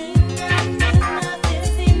already.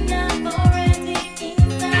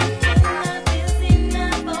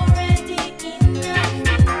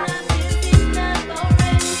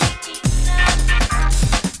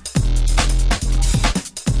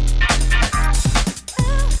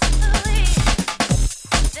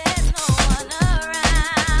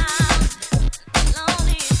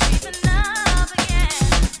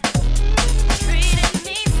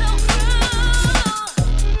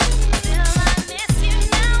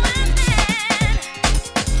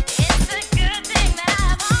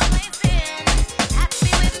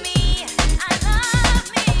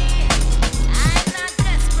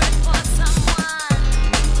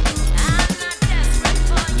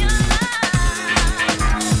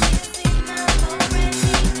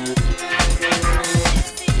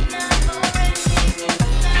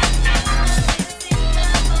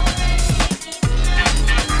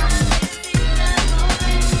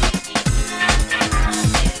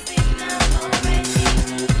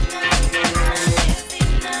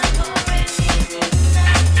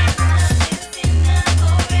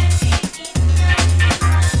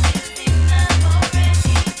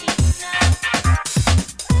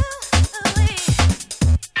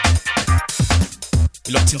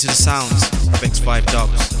 locked into the sounds of X5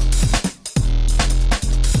 Dubs.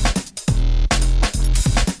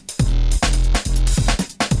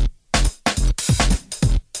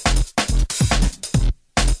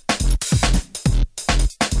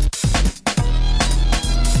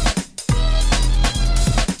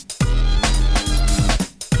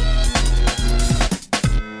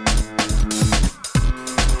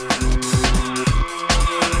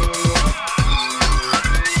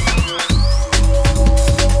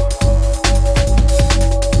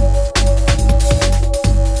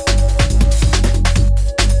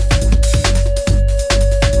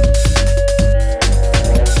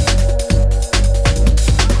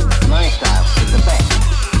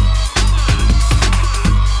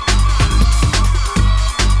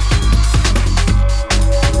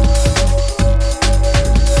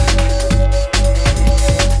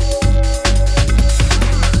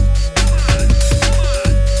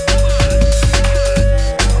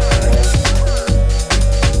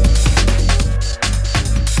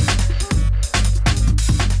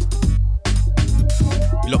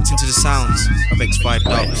 Locked into the sounds of X5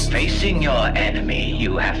 Dubs. When facing your enemy,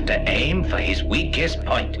 you have to aim for his weakest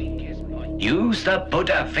point. Use the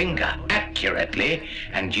Buddha finger accurately,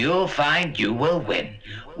 and you'll find you will win,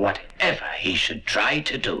 whatever he should try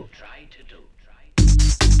to do.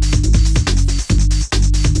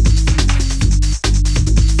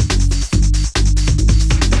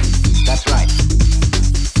 That's right.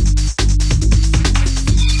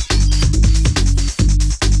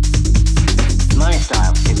 My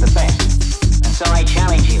style is the best, and so I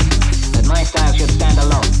challenge you that my style should stand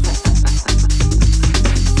alone.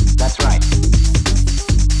 That's right.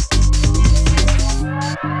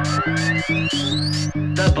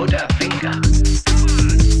 The Buddha finger.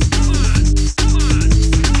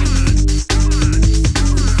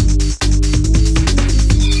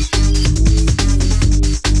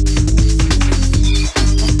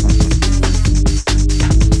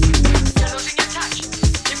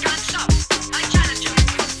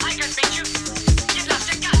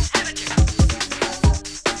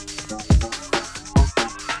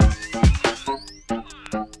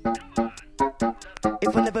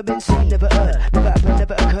 If I've never been seen, never heard, never happened,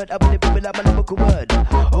 never occurred, I wouldn't be like my lyrical word.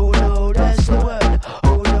 Oh no, that's the word.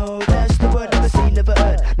 Oh no, that's the word. Never seen, never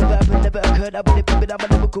heard, never happened, never occurred, I wouldn't be like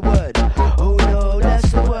my lyrical word. Oh no,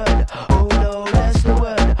 that's the word. Oh no, that's the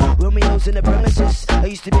word. Romeo's in the premises. I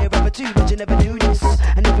used to be a rapper too, but you never knew this.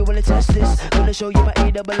 And if you wanna test this, gonna show you my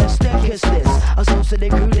A-double-S, then kiss this. I was so they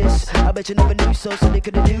grew this. I bet you never knew so they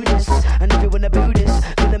couldn't do this. And if you wanna boo this,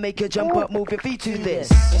 gonna make you jump up, move your feet to this.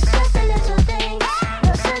 It's just the little things,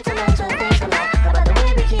 the sentimental things I like about the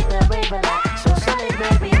way we keep the rave alive. So solid,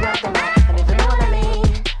 baby, rock the mic, and if you know what I mean.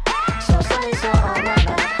 So solid, so all night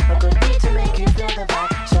long. A good beat to make you feel the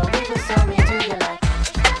vibe. So leave it, tell me, do you like?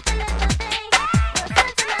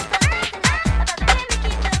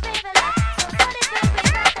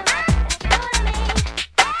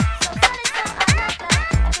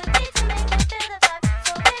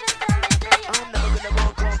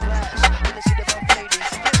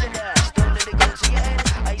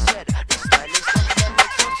 I said, this style is something that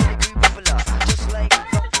makes sense to the group of love.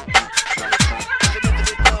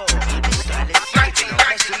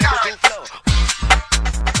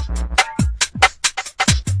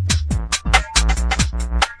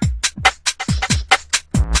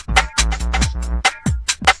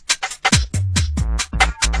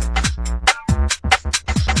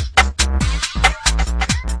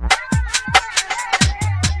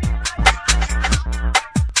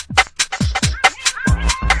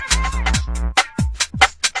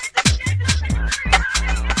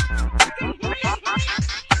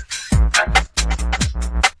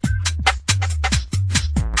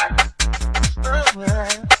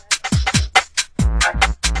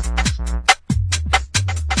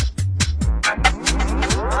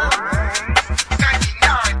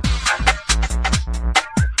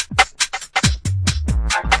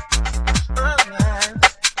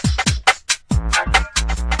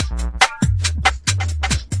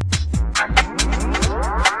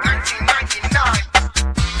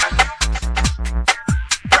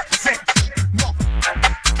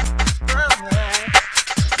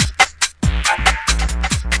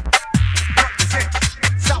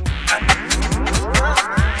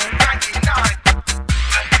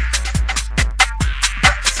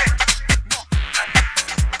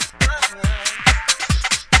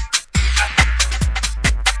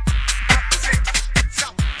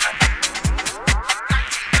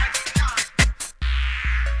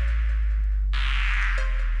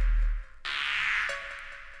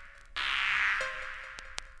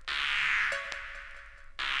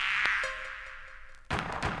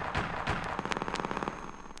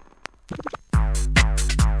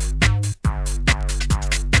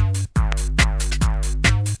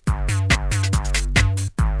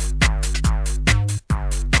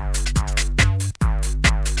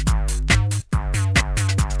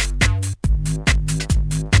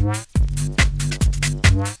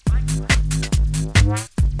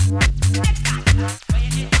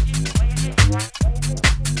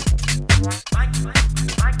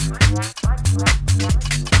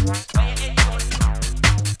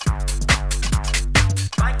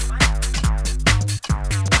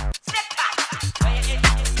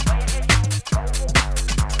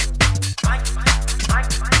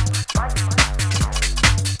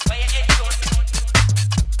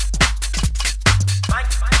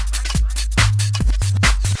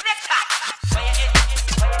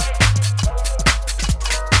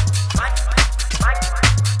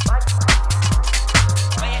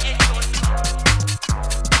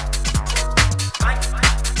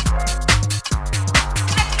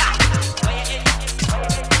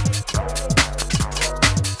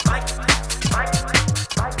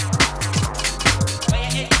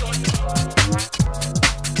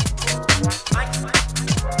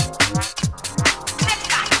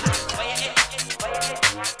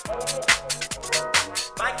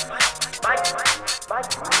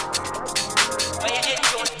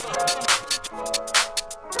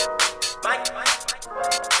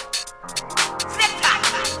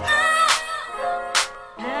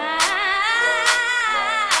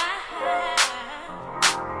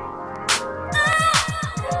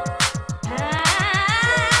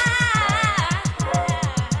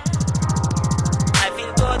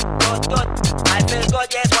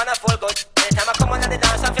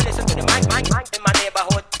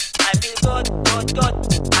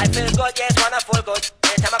 feel good.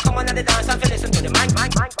 Anytime I come on the dance, I feel listen to the mic. I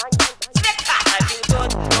feel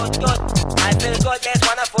good, good, good. I feel good, yes,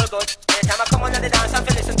 wanna feel good. Anytime I come on the dance, I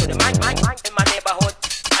feel listen to the mic in my neighborhood.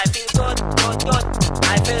 I feel good, good, good.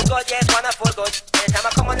 I feel good, yes, wanna feel good. Anytime I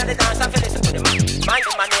come on the dance, I feel listen to the mic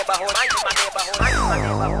in my neighborhood.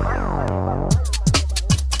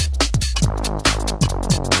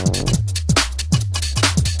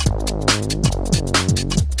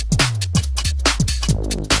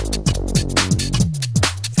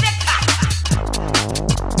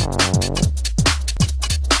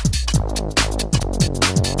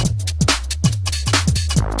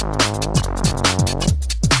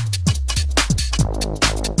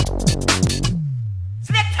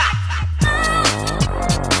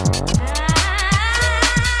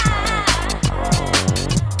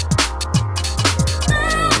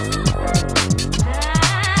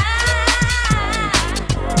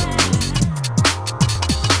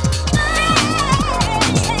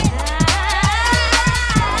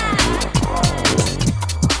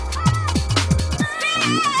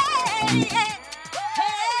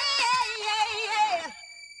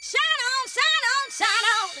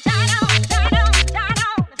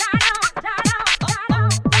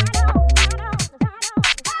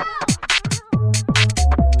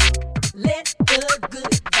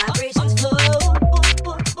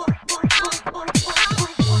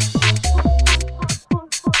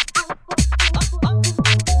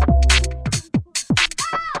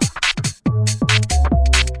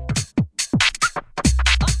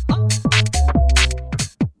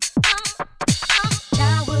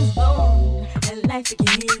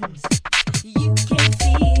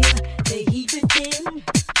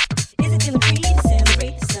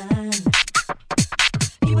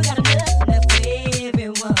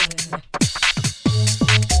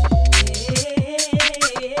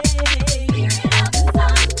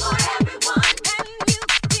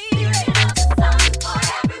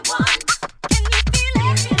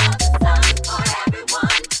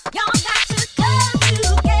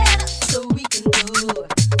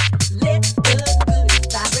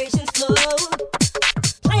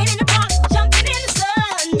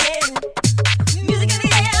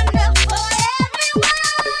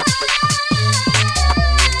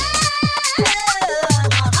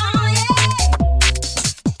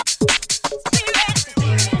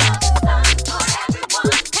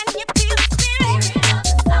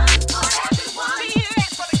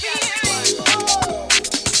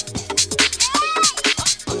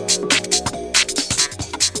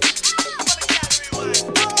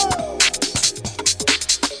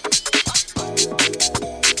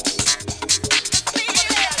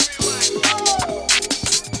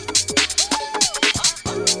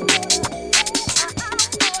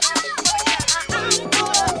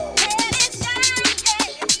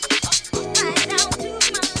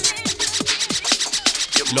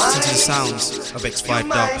 Locked into the sounds of X5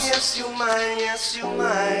 Dubs. Yes, you mine, yes, you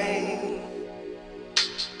mine.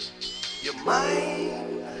 You're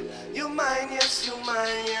mine, you mine, yes, you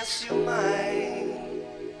mine, yes, you mine.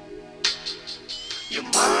 You're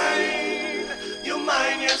mine, you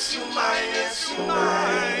mine, yes, you mine, yes, you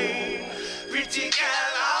mine. Pretty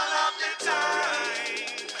girl all of the time.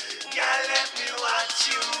 Girl, let me watch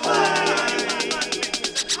you wine.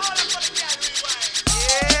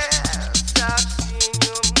 Yes, I've seen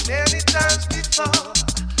you many times before.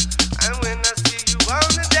 And when I see you on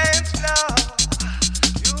the dance floor,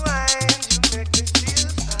 you whine, you make me feel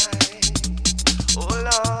fine. Oh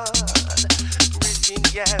Lord, pretty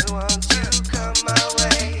girl, won't you come my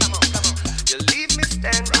way? You leave me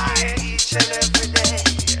standing here each and every day.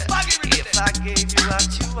 If I gave you what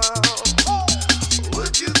you want,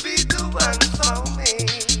 would you be the one for me?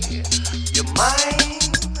 You're mine,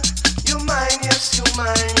 yes, you're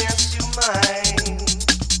mine, yes, you're mine.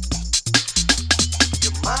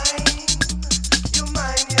 You're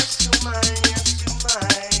mine, yes, you're mine, yes, you're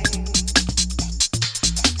mine.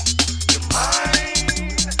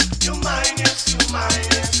 You're mine, yes, you're mine,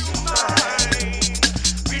 yes, you're mine.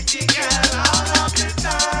 Pretty girl all of the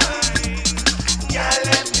time. Girl,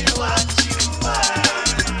 let me watch you wine.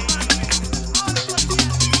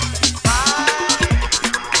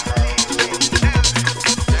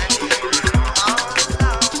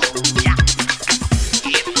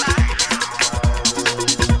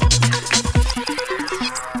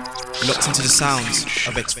 Locked into the sounds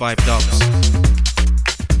of X5 Dubs.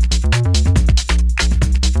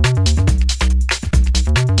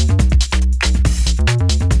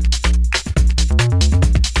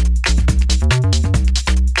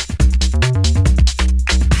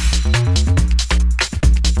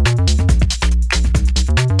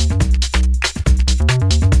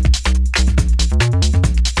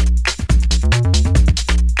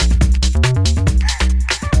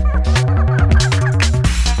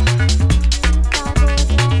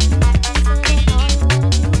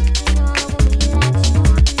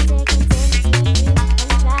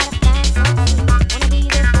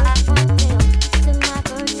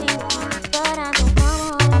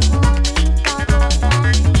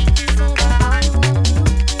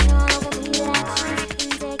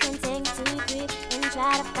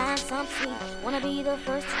 try to find some sweet. Wanna be the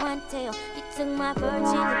first one to tell you took my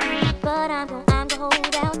virginity, but I'm gonna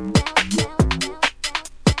hold out.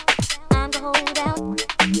 I'm gonna hold out.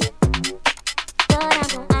 But I'm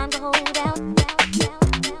gonna hold out.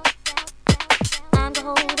 I'm gonna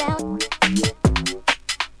hold out.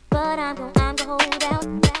 But I'm gonna hold out.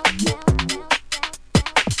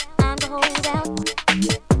 I'm gonna hold out.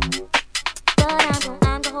 But I'm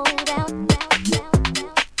gonna hold out.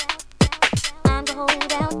 I'm gonna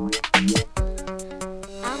hold out.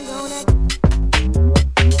 I'm gonna.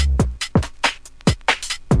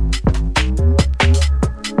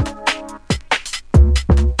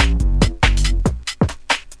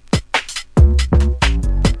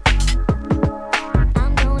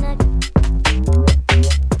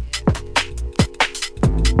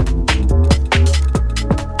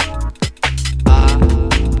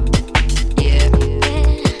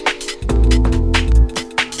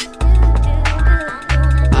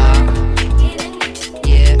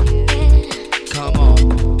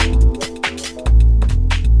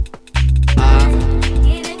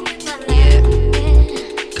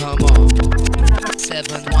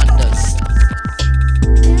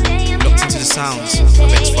 Sounds of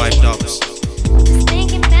X5 dubs.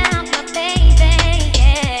 Thinking about my baby,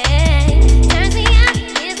 yeah. Turns me on,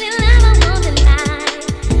 gives me love, I won't deny.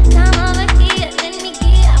 Come over here, let me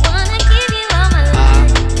get. I wanna give you all my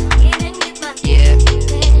life. Giving you my yeah.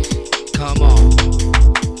 Come on.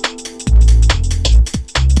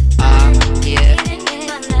 Yeah. Giving you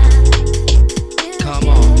my love. Come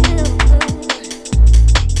on.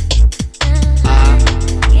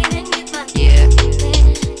 Giving you my yeah.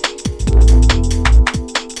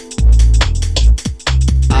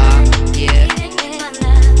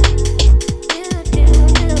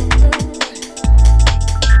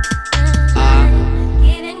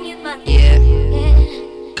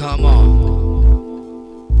 Come on.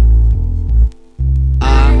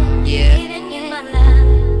 Yeah.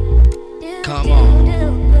 Come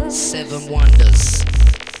on. Seven wonders.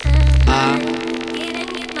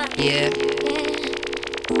 Yeah.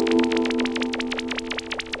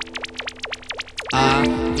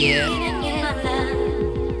 Yeah.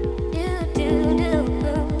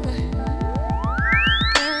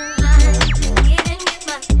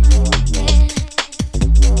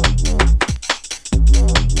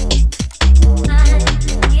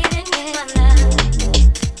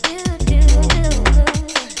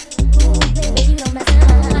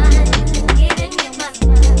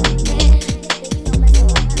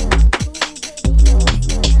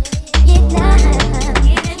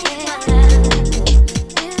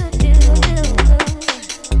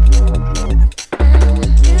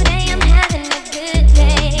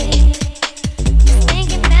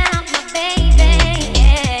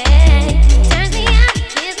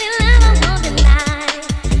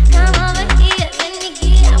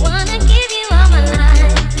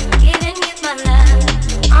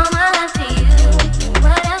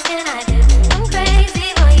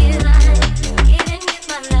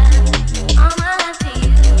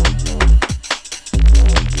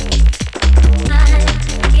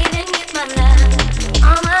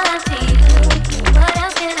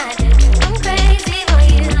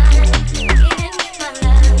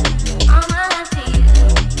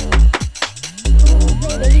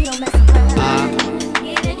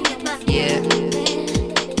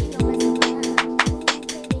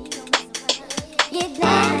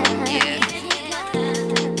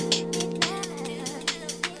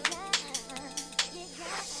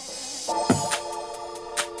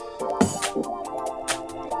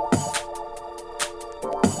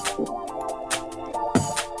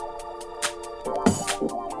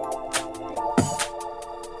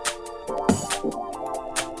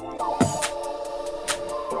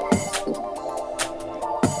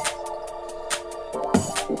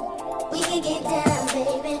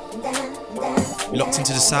 You're locked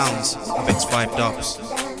into the sounds of X5 dubs.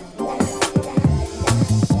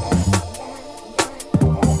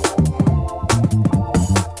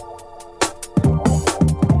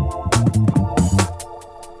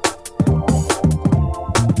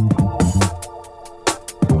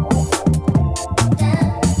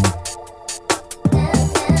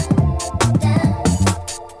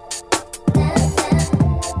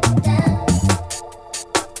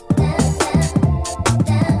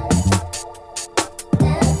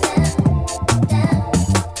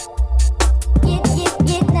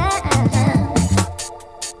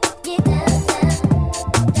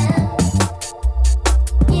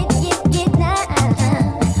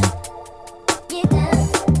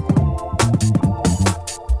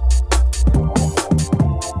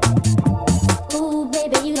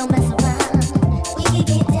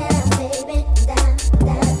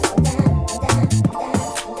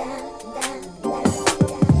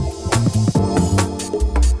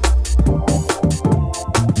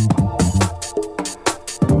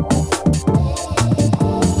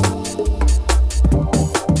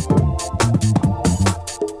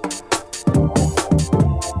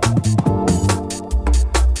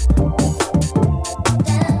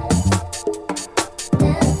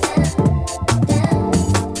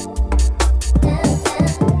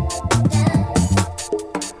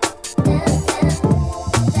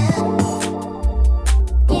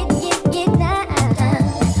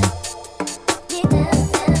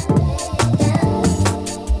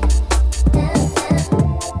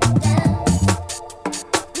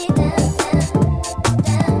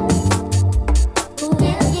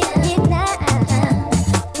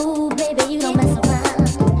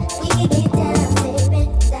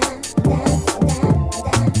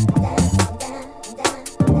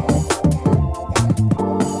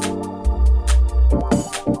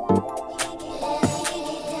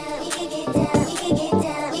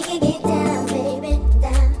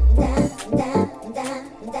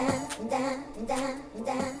 da da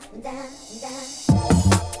da.